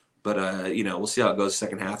do. But, we'll see how it goes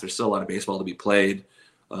second half. There's still a lot of baseball to be played.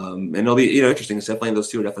 And it'll be, interesting. It's definitely those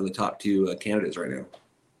two are definitely the top 2 candidates right now.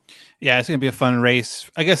 Yeah, it's going to be a fun race.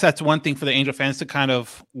 I guess that's one thing for the Angel fans to kind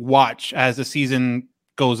of watch as the season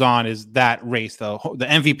goes on is that race, though, the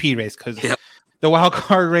MVP race, because the wild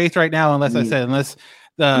card race right now, unless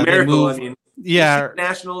the miracle. move. I mean, Yeah,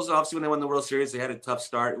 Nationals, obviously, when they won the World Series, they had a tough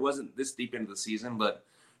start. It wasn't this deep into the season, but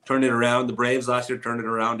turned it around. The Braves last year turned it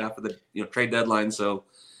around after the trade deadline. So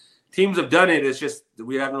teams have done it. It's just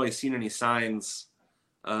we haven't really seen any signs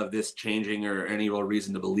of this changing or any real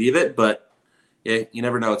reason to believe it. But yeah, you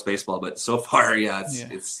never know. It's baseball. But so far,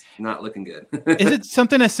 it's not looking good. Is it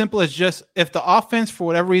something as simple as just if the offense, for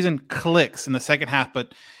whatever reason, clicks in the second half,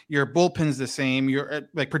 but your bullpen's the same, your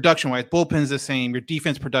like production-wise, bullpen's the same, your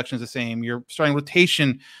defense production's the same, your starting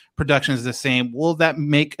rotation production is the same, will that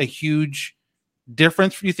make a huge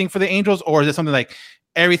difference, you think, for the Angels? Or is it something like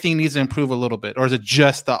everything needs to improve a little bit? Or is it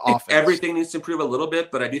just the offense? Everything needs to improve a little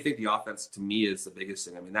bit, but I do think the offense, to me, is the biggest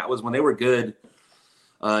thing. I mean, that was when they were good.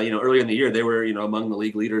 Earlier in the year, they were, among the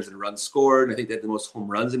league leaders in runs scored. I think they had the most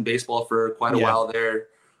home runs in baseball for quite a while there.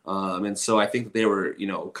 And so I think that they were,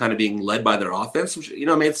 kind of being led by their offense, which,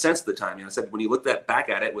 made sense at the time. I said, when you look back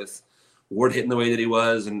at it with Ward hitting the way that he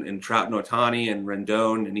was and Trout and Ohtani and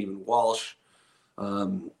Rendon and even Walsh,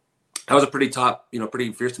 that was a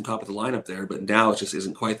pretty fearsome top of the lineup there. But now it just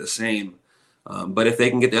isn't quite the same. But if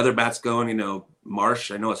they can get the other bats going,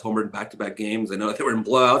 Marsh, I know, has homered in back-to-back games. I know they were in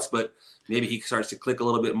blowouts, but maybe he starts to click a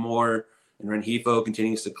little bit more, and Rengifo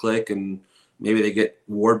continues to click, and maybe they get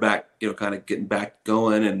Ward back, kind of getting back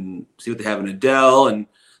going and see what they have in Adele. And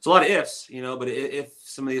it's a lot of ifs, but if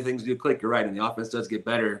some of these things do click, you're right, and the offense does get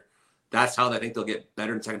better, that's how I think they'll get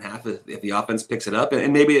better in the second half if the offense picks it up.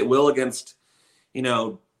 And maybe it will against,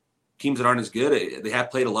 teams that aren't as good. They have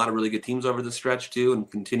played a lot of really good teams over the stretch, too, and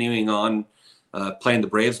continuing on playing the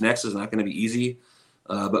Braves next is not going to be easy.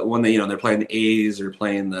 But when they're playing the A's or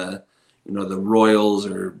playing the Royals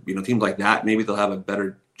or, teams like that, maybe they'll have a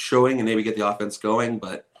better showing and maybe get the offense going.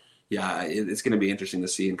 But yeah, it's going to be interesting to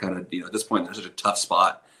see. And kind of, at this point, there's such a tough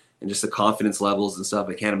spot and just the confidence levels and stuff,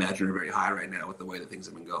 I can't imagine are very high right now with the way that things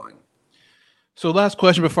have been going. So last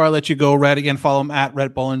question before I let you go, Rhett. Again, follow him at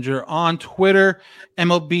Rhett Bollinger on Twitter,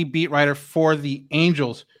 MLB beat writer for the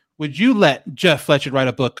Angels. Would you let Jeff Fletcher write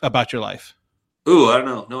a book about your life? Ooh, I don't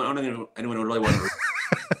know. No, I don't think anyone would really want to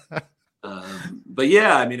read. But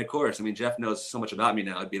yeah, I mean, of course. I mean, Jeff knows so much about me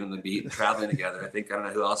now, being on the beat and traveling together. I don't know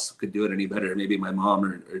who else could do it any better. Maybe my mom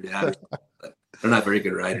or dad. They're not very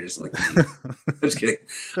good writers like me. I'm just kidding.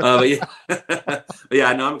 But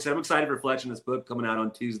yeah, no, I'm excited for Fletch and this book coming out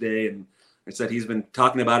on Tuesday. And I said he's been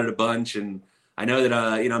talking about it a bunch. And I know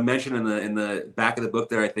that mentioned in the back of the book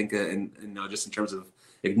there, I think, just in terms of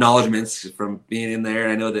acknowledgments from being in there.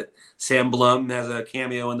 I know that Sam Blum has a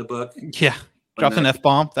cameo in the book. Yeah. Dropped an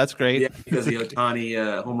F-bomb. That's great. Yeah, because the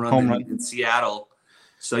Ohtani home run in Seattle.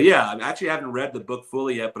 So, yeah, I actually haven't read the book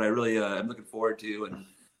fully yet, but I really am looking forward to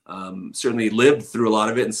and certainly lived through a lot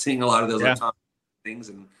of it and seeing a lot of those Ohtani things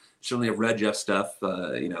and certainly have read Jeff's stuff,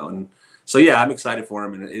 And so, yeah, I'm excited for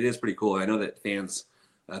him, and it is pretty cool. I know that fans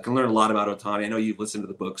can learn a lot about Ohtani. I know you've listened to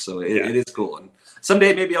the book, so it is cool. And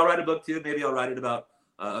someday maybe I'll write a book, too. Maybe I'll write it about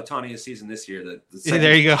Ohtani's season this year.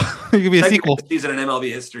 There you go. It could be a sequel. Season in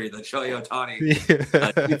MLB history, the Shohei Ohtani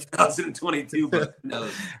 2022 book. No,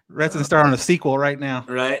 Rhett's going to start on a sequel right now.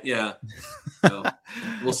 Right? Yeah. So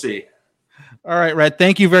we'll see. All right, Rhett.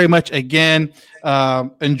 Thank you very much again.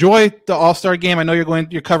 Enjoy the All-Star game. I know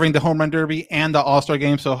you're covering the Home Run Derby and the All-Star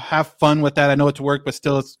game, so have fun with that. I know it's work, but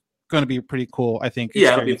still, it's going to be pretty cool. I think.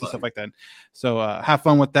 Yeah, it'll be fun. Stuff like that. So have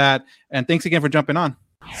fun with that, and thanks again for jumping on.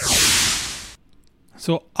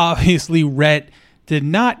 So obviously, Rhett did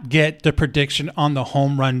not get the prediction on the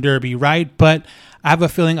Home Run Derby, right? But I have a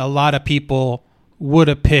feeling a lot of people would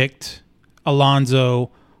have picked Alonso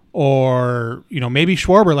or, maybe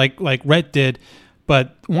Schwarber like Rhett did.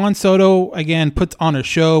 But Juan Soto, again, puts on a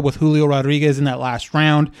show with Julio Rodriguez in that last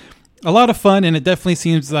round. A lot of fun, and it definitely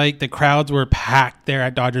seems like the crowds were packed there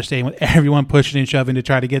at Dodger Stadium with everyone pushing and shoving to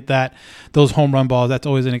try to get those home run balls. That's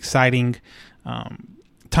always an exciting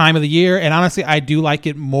time of the year, and honestly, I do like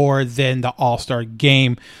it more than the All-Star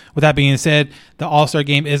game. With that being said, the All-Star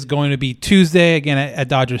game is going to be Tuesday, again, at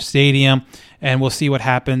Dodger Stadium, and we'll see what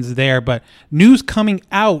happens there. But news coming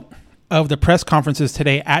out of the press conferences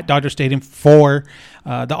today at Dodger Stadium for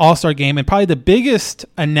the All-Star game, and probably the biggest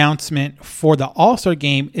announcement for the All-Star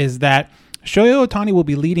game is that Shohei Ohtani will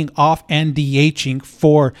be leading off and DHing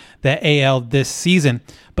for the AL this season.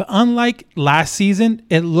 But unlike last season,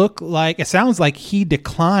 it sounds like he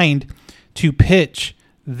declined to pitch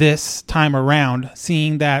this time around,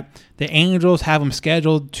 seeing that the Angels have him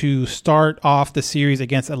scheduled to start off the series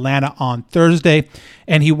against Atlanta on Thursday,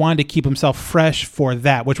 and he wanted to keep himself fresh for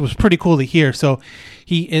that, which was pretty cool to hear. So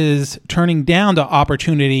he is turning down the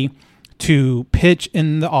opportunity to pitch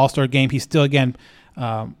in the All-Star game. He's still, again,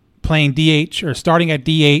 playing DH or starting at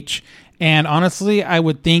DH, And honestly, I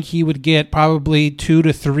would think he would get probably 2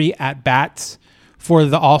 to 3 at-bats for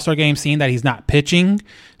the All-Star game, seeing that he's not pitching.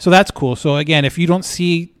 So that's cool. So again, if you don't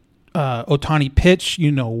see Ohtani pitch,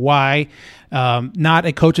 you know why. Not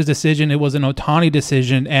a coach's decision. It was an Ohtani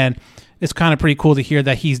decision. And it's kind of pretty cool to hear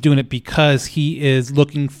that he's doing it because he is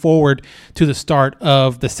looking forward to the start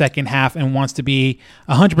of the second half and wants to be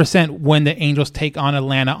 100% when the Angels take on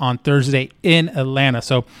Atlanta on Thursday in Atlanta.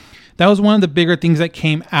 So that was one of the bigger things that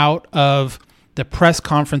came out of the press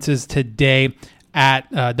conferences today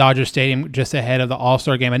at Dodger Stadium just ahead of the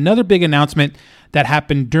All-Star game. Another big announcement that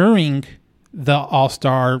happened during the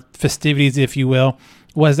All-Star festivities, if you will,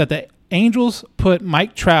 was that the Angels put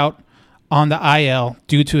Mike Trout on the IL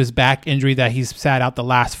due to his back injury that he's sat out the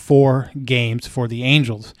last 4 games for the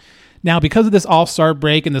Angels. Now, because of this All-Star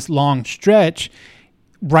break and this long stretch,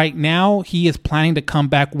 right now he is planning to come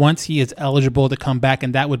back once he is eligible to come back,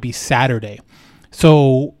 and that would be Saturday.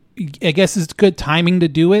 So I guess it's good timing to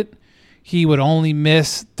do it. He would only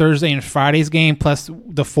miss Thursday and Friday's game plus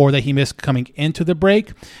the 4 that he missed coming into the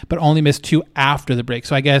break, but only missed 2 after the break.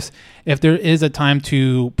 So I guess if there is a time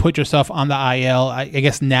to put yourself on the IL, I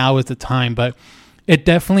guess now is the time. But it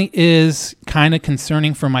definitely is kind of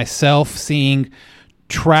concerning for myself seeing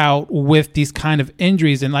Trout with these kind of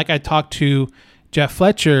injuries. And like I talked to Jeff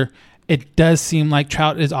Fletcher, it does seem like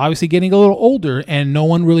Trout is obviously getting a little older and no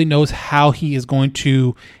one really knows how he is going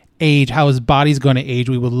to age, how his body's going to age.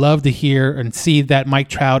 We would love to hear and see that Mike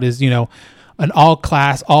Trout is, an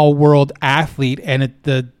all-class, all-world athlete, and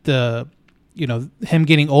him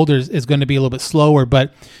getting older is going to be a little bit slower,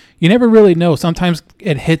 but you never really know. Sometimes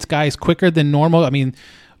it hits guys quicker than normal. I mean,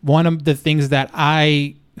 one of the things that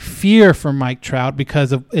I fear for Mike Trout,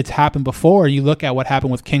 because of it's happened before, you look at what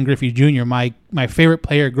happened with Ken Griffey Jr., my favorite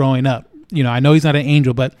player growing up. I know he's not an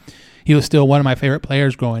Angel, but he was still one of my favorite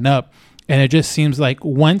players growing up. And it just seems like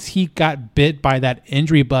once he got bit by that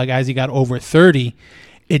injury bug as he got over 30,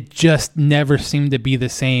 it just never seemed to be the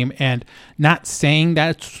same. And not saying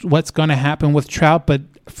that's what's going to happen with Trout, but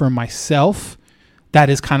for myself, that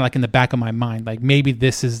is kind of like in the back of my mind. Like maybe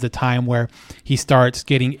this is the time where he starts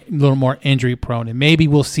getting a little more injury prone. And maybe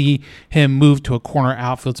we'll see him move to a corner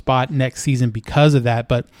outfield spot next season because of that.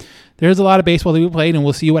 But there's a lot of baseball that we played, and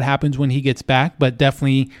we'll see what happens when he gets back. But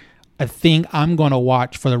definitely a thing I'm going to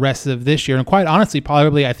watch for the rest of this year. And quite honestly,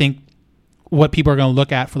 probably I think what people are going to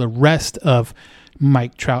look at for the rest of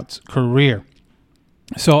Mike Trout's career.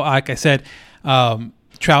 So like I said,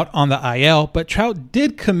 Trout on the IL, but Trout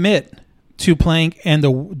did commit to playing in the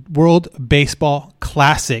World Baseball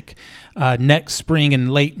Classic next spring in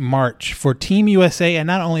late March for Team USA. And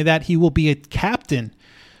not only that, he will be a captain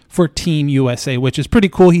for Team USA, which is pretty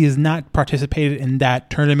cool. He has not participated in that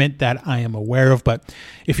tournament that I am aware of, but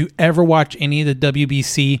if you ever watch any of the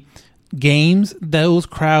WBC games, those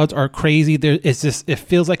crowds are crazy. It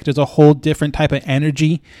feels like there's a whole different type of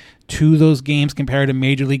energy to those games compared to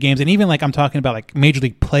Major League games, and even like I'm talking about like Major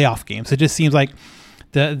League playoff games. It just seems like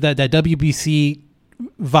the WBC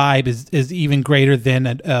vibe is even greater than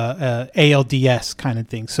ALDS kind of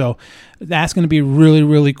thing. So that's going to be really,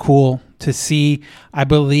 really cool to see. I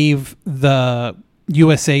believe the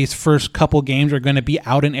USA's first couple games are going to be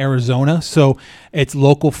out in Arizona, so it's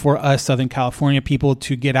local for us Southern California people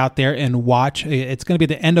to get out there and watch. It's going to be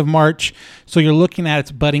the end of March, so you're looking at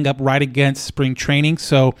it's butting up right against spring training.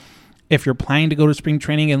 So if you're planning to go to spring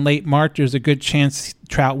training in late March, there's a good chance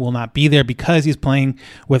Trout will not be there because he's playing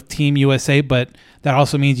with Team USA, but that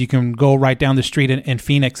also means you can go right down the street in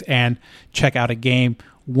Phoenix and check out a game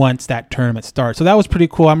once that tournament starts. So that was pretty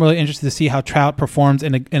cool. I'm really interested to see how Trout performs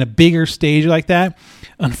in a bigger stage like that.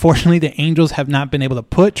 Unfortunately, the Angels have not been able to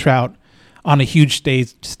put Trout on a huge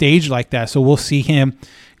stage like that. So we'll see him.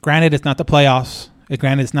 Granted, it's not the playoffs.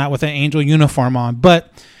 Granted, it's not with an Angel uniform on,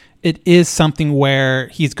 but it is something where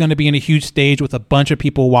he's going to be in a huge stage with a bunch of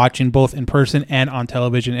people watching both in person and on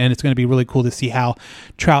television, and it's going to be really cool to see how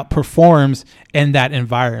Trout performs in that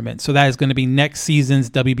environment. So that is going to be next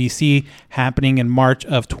season's WBC happening in March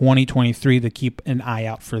of 2023 to keep an eye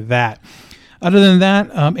out for that. Other than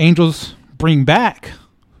that, Angels bring back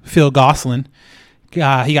Phil Gosselin. He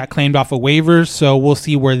got claimed off of waivers, so we'll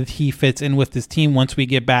see where he fits in with this team once we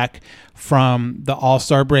get back from the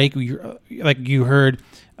All-Star break. Like you heard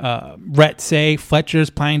Rhett say, Fletcher's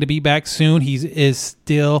planning to be back soon. He is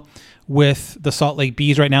still with the Salt Lake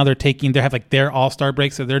Bees right now. They have like their All-Star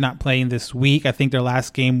break, so they're not playing this week. I think their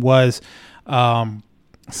last game was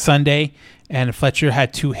Sunday, and Fletcher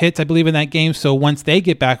had 2 hits, I believe, in that game. So once they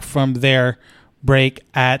get back from their break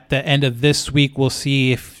at the end of this week, we'll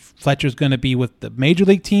see if Fletcher's going to be with the Major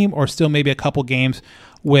League team or still maybe a couple games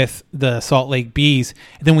with the Salt Lake Bees.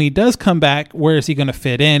 And then when he does come back, where is he going to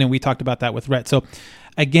fit in? And we talked about that with Rhett. So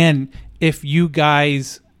again, if you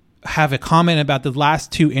guys have a comment about the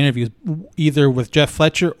last 2 interviews, either with Jeff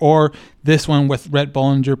Fletcher or this one with Rhett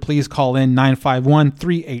Bollinger, please call in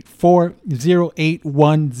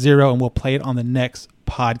 951-384-0810 and we'll play it on the next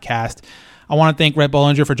podcast. I want to thank Rhett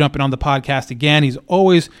Bollinger for jumping on the podcast again. He's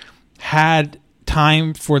always had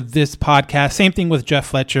time for this podcast. Same thing with Jeff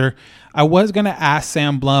Fletcher. I was going to ask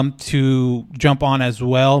Sam Blum to jump on as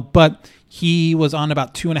well, but he was on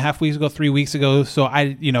about 2.5 weeks ago, 3 weeks ago. So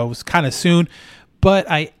it was kind of soon.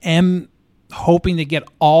 But I am hoping to get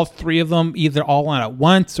all 3 of them either all on at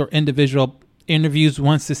once or individual interviews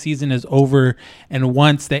once the season is over and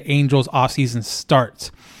once the Angels offseason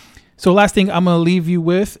starts. So last thing I'm going to leave you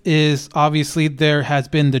with is obviously there has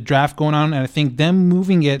been the draft going on, and I think them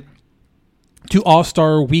moving it to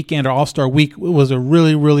All-Star Weekend or All-Star Week was a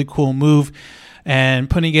really, really cool move. And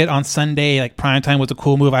putting it on Sunday, like prime time, was a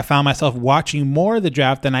cool move. I found myself watching more of the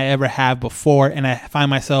draft than I ever have before, and I find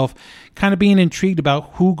myself kind of being intrigued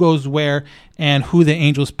about who goes where and who the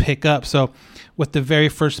Angels pick up. So with the very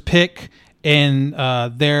first pick in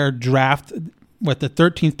their draft, with the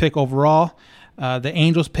 13th pick overall, the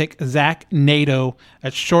Angels pick Zach Nato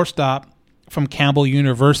at shortstop from Campbell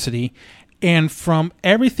University. And from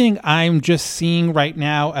everything I'm just seeing right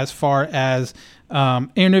now as far as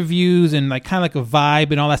interviews and like kind of like a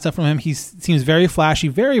vibe and all that stuff from him, he seems very flashy,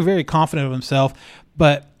 very, very confident of himself.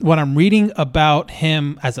 But what I'm reading about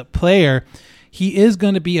him as a player, he is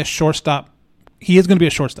going to be a shortstop.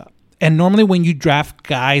 And normally when you draft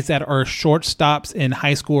guys that are shortstops in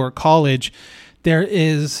high school or college, there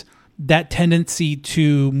is that tendency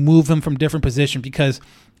to move them from different positions because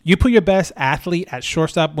you put your best athlete at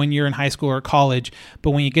shortstop when you're in high school or college, but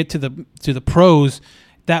when you get to the pros,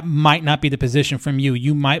 that might not be the position from you.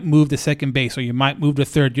 You might move to second base or you might move to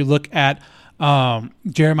third. You look at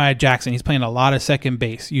Jeremiah Jackson. He's playing a lot of second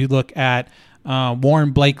base. You look at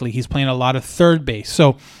Warren Blakely. He's playing a lot of third base.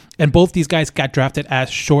 So, and both these guys got drafted as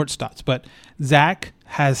shortstops. But Zach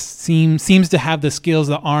seems to have the skills,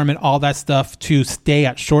 the arm, and all that stuff to stay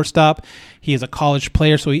at shortstop. He is a college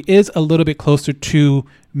player, so he is a little bit closer to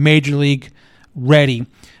Major League ready.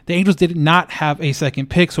 The Angels did not have a second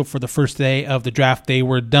pick, so for the first day of the draft, they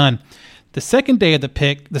were done. The second day of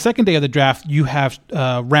the draft, you have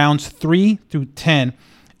rounds 3 through 10,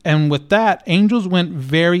 and with that, Angels went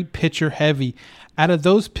very pitcher heavy. Out of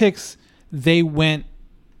those picks, they went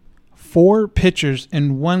 4 pitchers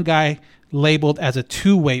and 1 guy labeled as a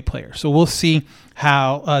two-way player. So we'll see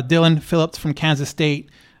how Dylan Phillips from Kansas State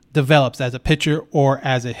develops as a pitcher or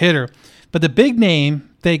as a hitter. But the big name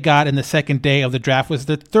they got in the second day of the draft was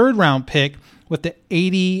the 3rd round pick with the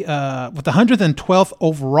 112th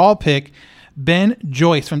overall pick, Ben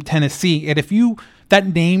Joyce from Tennessee. And if that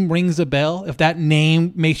name rings a bell, if that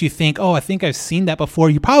name makes you think, oh, I think I've seen that before,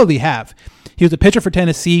 you probably have. He was a pitcher for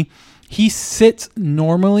Tennessee. He sits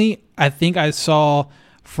normally, I think I saw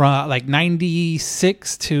from like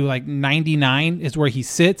 96 to like 99 is where he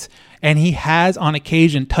sits. And he has on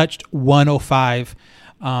occasion touched 105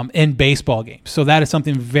 in baseball games. So that is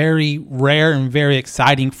something very rare and very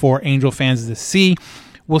exciting for Angel fans to see.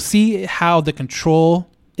 We'll see how the control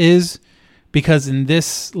is, because in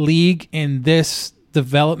this league, in this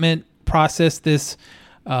development process, this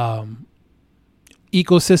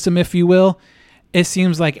ecosystem, if you will, it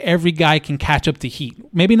seems like every guy can catch up to heat.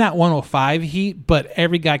 Maybe not 105 heat, but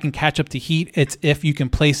every guy can catch up to heat. It's if you can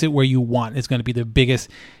place it where you want. It's going to be the biggest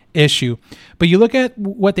issue. But you look at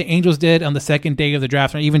what the Angels did on the second day of the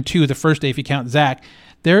draft, or even the first day if you count Zach,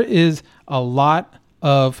 there is a lot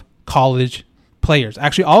of college players.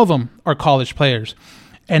 Actually, all of them are college players.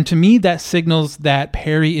 And to me, that signals that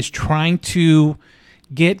Perry is trying to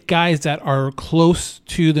get guys that are close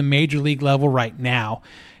to the major league level right now.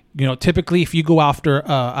 You know, typically if you go after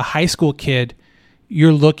a high school kid,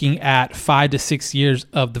 you're looking at 5 to 6 years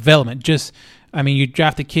of development. You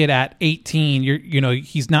draft a kid at 18,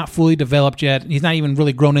 he's not fully developed yet. He's not even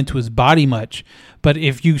really grown into his body much. But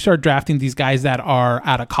if you start drafting these guys that are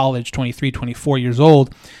out of college, 23, 24 years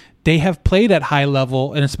old, they have played at high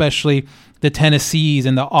level, and especially the Tennessees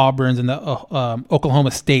and the Auburns and the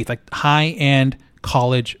Oklahoma States, like high-end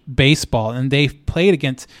college baseball. And they've played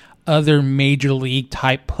against other major league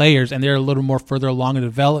type players, and they're a little more further along in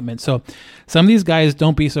development. So some of these guys,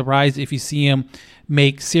 don't be surprised if you see them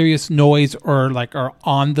make serious noise or are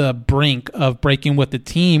on the brink of breaking with the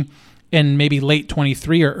team in maybe late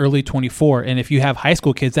 23 or early 24. And if you have high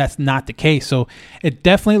school kids, that's not the case. So it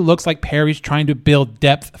definitely looks like Perry's trying to build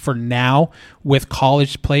depth for now with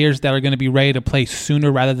college players that are going to be ready to play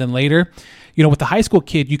sooner rather than later. You know, with the high school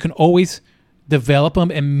kid, you can always develop them,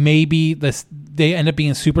 and maybe they end up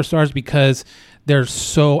being superstars because they're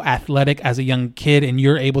so athletic as a young kid, and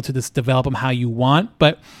you're able to just develop them how you want.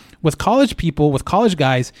 But with college people, with college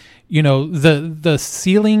guys, the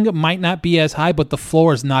ceiling might not be as high, but the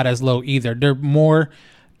floor is not as low either. They're more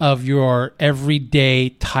of your everyday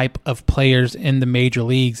type of players in the major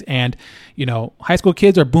leagues. And, high school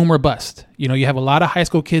kids are boom or bust. You have a lot of high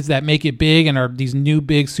school kids that make it big and are these new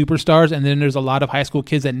big superstars. And then there's a lot of high school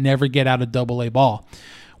kids that never get out of AA ball.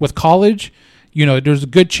 With college, there's a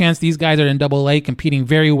good chance these guys are in AA competing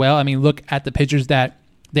very well. I mean, look at the pitchers that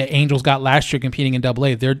the Angels got last year competing in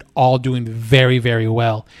AA. They're all doing very, very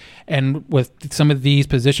well. And with some of these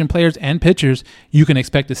position players and pitchers, you can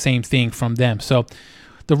expect the same thing from them. So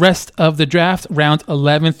the rest of the draft, rounds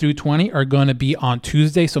 11 through 20, are going to be on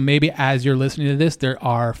Tuesday. So maybe as you're listening to this, they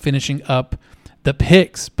are finishing up the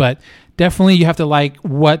picks. But definitely you have to like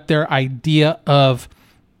what their idea of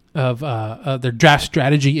their draft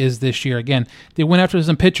strategy is this year. Again, they went after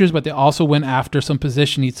some pitchers, but they also went after some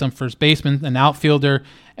position needs, some first baseman, an outfielder,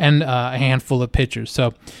 and a handful of pitchers.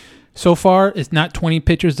 So far, it's not 20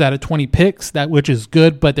 pitchers out of 20 picks, which is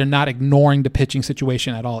good, but they're not ignoring the pitching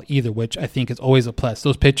situation at all either, which I think is always a plus.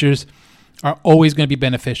 Those pitchers are always going to be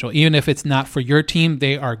beneficial. Even if it's not for your team,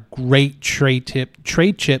 they are great trade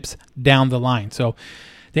chips down the line. So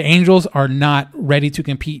the Angels are not ready to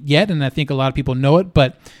compete yet, and I think a lot of people know it,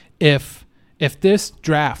 but if this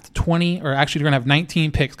draft, 20, or actually they're going to have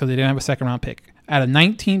 19 picks because they didn't have a second-round pick. Out of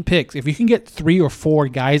 19 picks, if you can get 3 or 4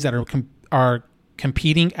 guys that are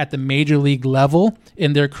competing at the major league level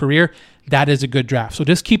in their career, that is a good draft. So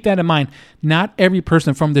just keep that in mind. Not every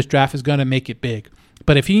person from this draft is going to make it big.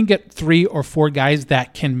 But if you can get 3 or 4 guys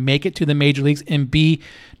that can make it to the major leagues and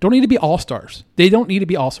don't need to be all-stars. They don't need to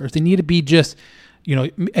be all-stars. They need to be just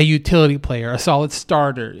a utility player, a solid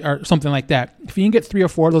starter, or something like that. If you can get 3 or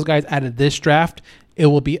 4 of those guys out of this draft, it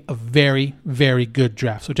will be a very, very good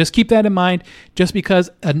draft. So just keep that in mind. Just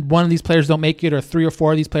because one of these players don't make it or 3 or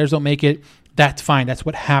 4 of these players don't make it, that's fine. That's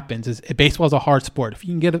what happens. Baseball is a hard sport. If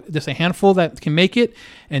you can get just a handful that can make it,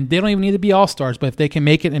 and they don't even need to be all-stars, but if they can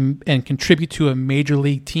make it and contribute to a major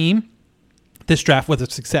league team, this draft was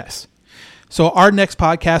a success. So our next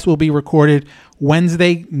podcast will be recorded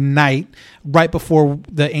Wednesday night, right before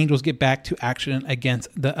the Angels get back to action against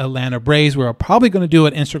the Atlanta Braves. We're probably going to do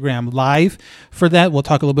an Instagram Live for that. We'll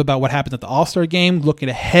talk a little bit about what happened at the All-Star game, looking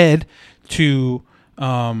ahead to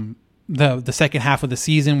the second half of the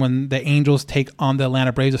season when the Angels take on the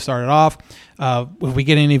Atlanta Braves to start it off. If we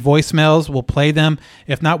get any voicemails, we'll play them.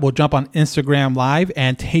 If not, we'll jump on Instagram Live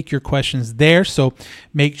and take your questions there. So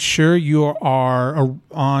make sure you are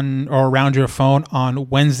on or around your phone on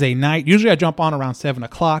Wednesday night. Usually I jump on around 7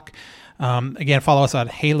 o'clock. Again, follow us at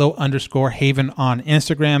Halo_Haven on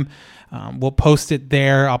Instagram. We'll post it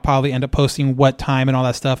there. I'll probably end up posting what time and all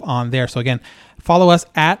that stuff on there. So again, follow us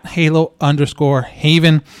at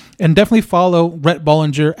Halo_Haven, and definitely follow Rhett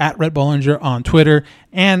Bollinger at Rhett Bollinger on Twitter,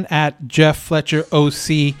 and at Jeff Fletcher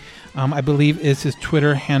OC, I believe is his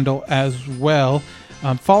Twitter handle as well.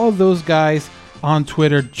 Follow those guys on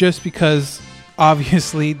Twitter just because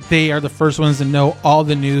obviously they are the first ones to know all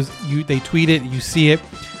the news. They tweet it, you see it.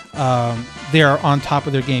 They are on top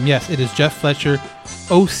of their game. Yes, it is Jeff Fletcher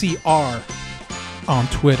OCR on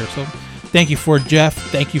Twitter. So thank you for Jeff.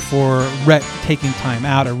 Thank you for Rhett taking time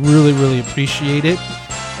out. I really, really appreciate it.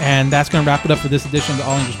 And that's going to wrap it up for this edition of the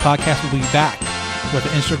All Angels Podcast. We'll be back with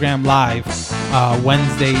an Instagram Live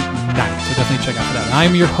Wednesday night. So definitely check out for that.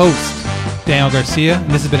 I'm your host, Daniel Garcia, and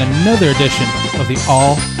this has been another edition of the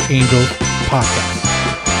All Angels Podcast.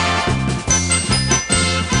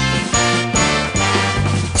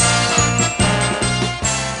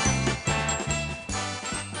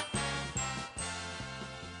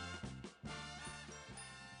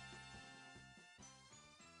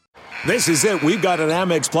 This is it. We've got an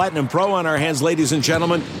Amex Platinum Pro on our hands, ladies and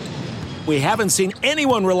gentlemen. We haven't seen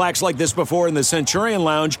anyone relax like this before in the Centurion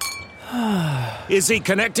Lounge. Is he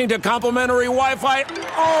connecting to complimentary Wi-Fi?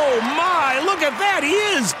 Oh, my! Look at that! He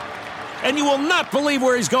is! And you will not believe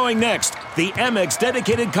where he's going next. The Amex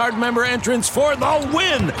dedicated card member entrance for the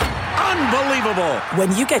win! Unbelievable!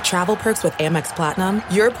 When you get travel perks with Amex Platinum,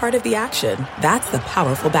 you're part of the action. That's the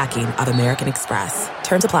powerful backing of American Express.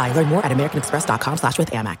 Terms apply. Learn more at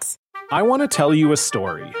americanexpress.com/withAmex. I want to tell you a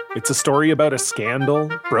story. It's a story about a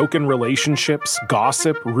scandal, broken relationships,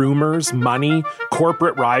 gossip, rumors, money,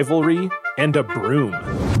 corporate rivalry, and a broom.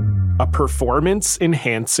 A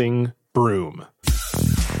performance-enhancing broom.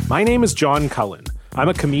 My name is John Cullen. I'm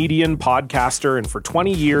a comedian, podcaster, and for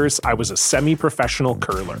 20 years, I was a semi-professional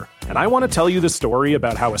curler. And I want to tell you the story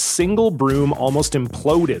about how a single broom almost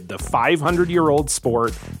imploded the 500-year-old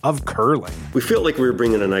sport of curling. We felt like we were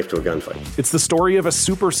bringing a knife to a gunfight. It's the story of a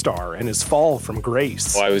superstar and his fall from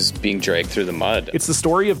grace. Well, I was being dragged through the mud. It's the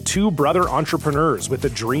story of two brother entrepreneurs with a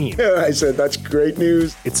dream. I said, that's great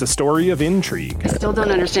news. It's a story of intrigue. I still don't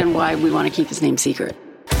understand why we want to keep his name secret.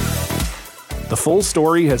 The full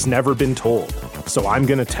story has never been told, so I'm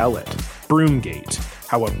going to tell it. Broomgate,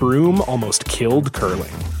 how a broom almost killed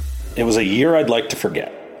curling. It was a year I'd like to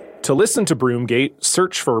forget. To listen to Broomgate,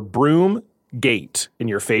 search for Broomgate in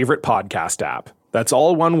your favorite podcast app. That's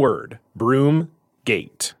all one word,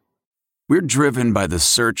 Broomgate. We're driven by the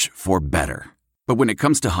search for better. But when it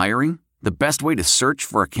comes to hiring, the best way to search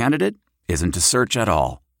for a candidate isn't to search at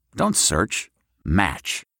all. Don't search,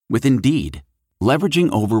 match with Indeed.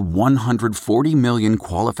 Leveraging over 140 million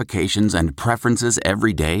qualifications and preferences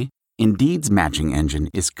every day, Indeed's matching engine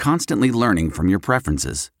is constantly learning from your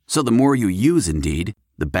preferences. So the more you use Indeed,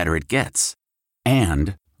 the better it gets.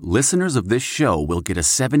 And listeners of this show will get a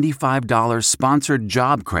 $75 sponsored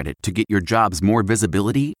job credit to get your jobs more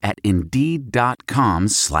visibility at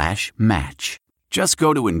Indeed.com/match. Just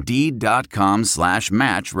go to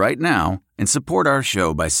Indeed.com/match right now and support our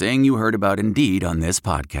show by saying you heard about Indeed on this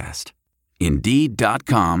podcast.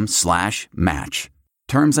 Indeed.com/match.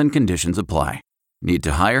 Terms and conditions apply. Need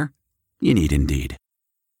to hire? You need Indeed.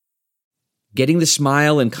 Getting the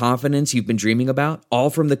smile and confidence you've been dreaming about, all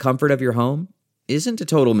from the comfort of your home, isn't a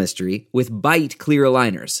total mystery with Bite Clear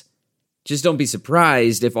Aligners. Just don't be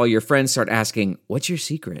surprised if all your friends start asking, "What's your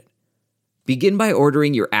secret?" Begin by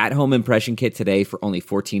ordering your at-home impression kit today for only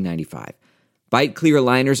 $14.95. Bite Clear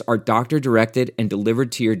Aligners are doctor-directed and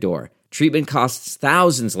delivered to your door. Treatment costs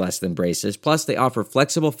thousands less than braces, plus they offer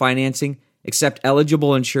flexible financing, accept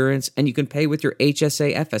eligible insurance, and you can pay with your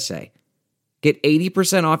HSA FSA. Get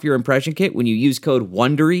 80% off your impression kit when you use code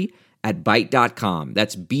WONDERY at Byte.com.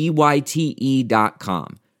 That's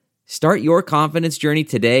BYTE.com. Start your confidence journey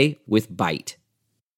today with Byte.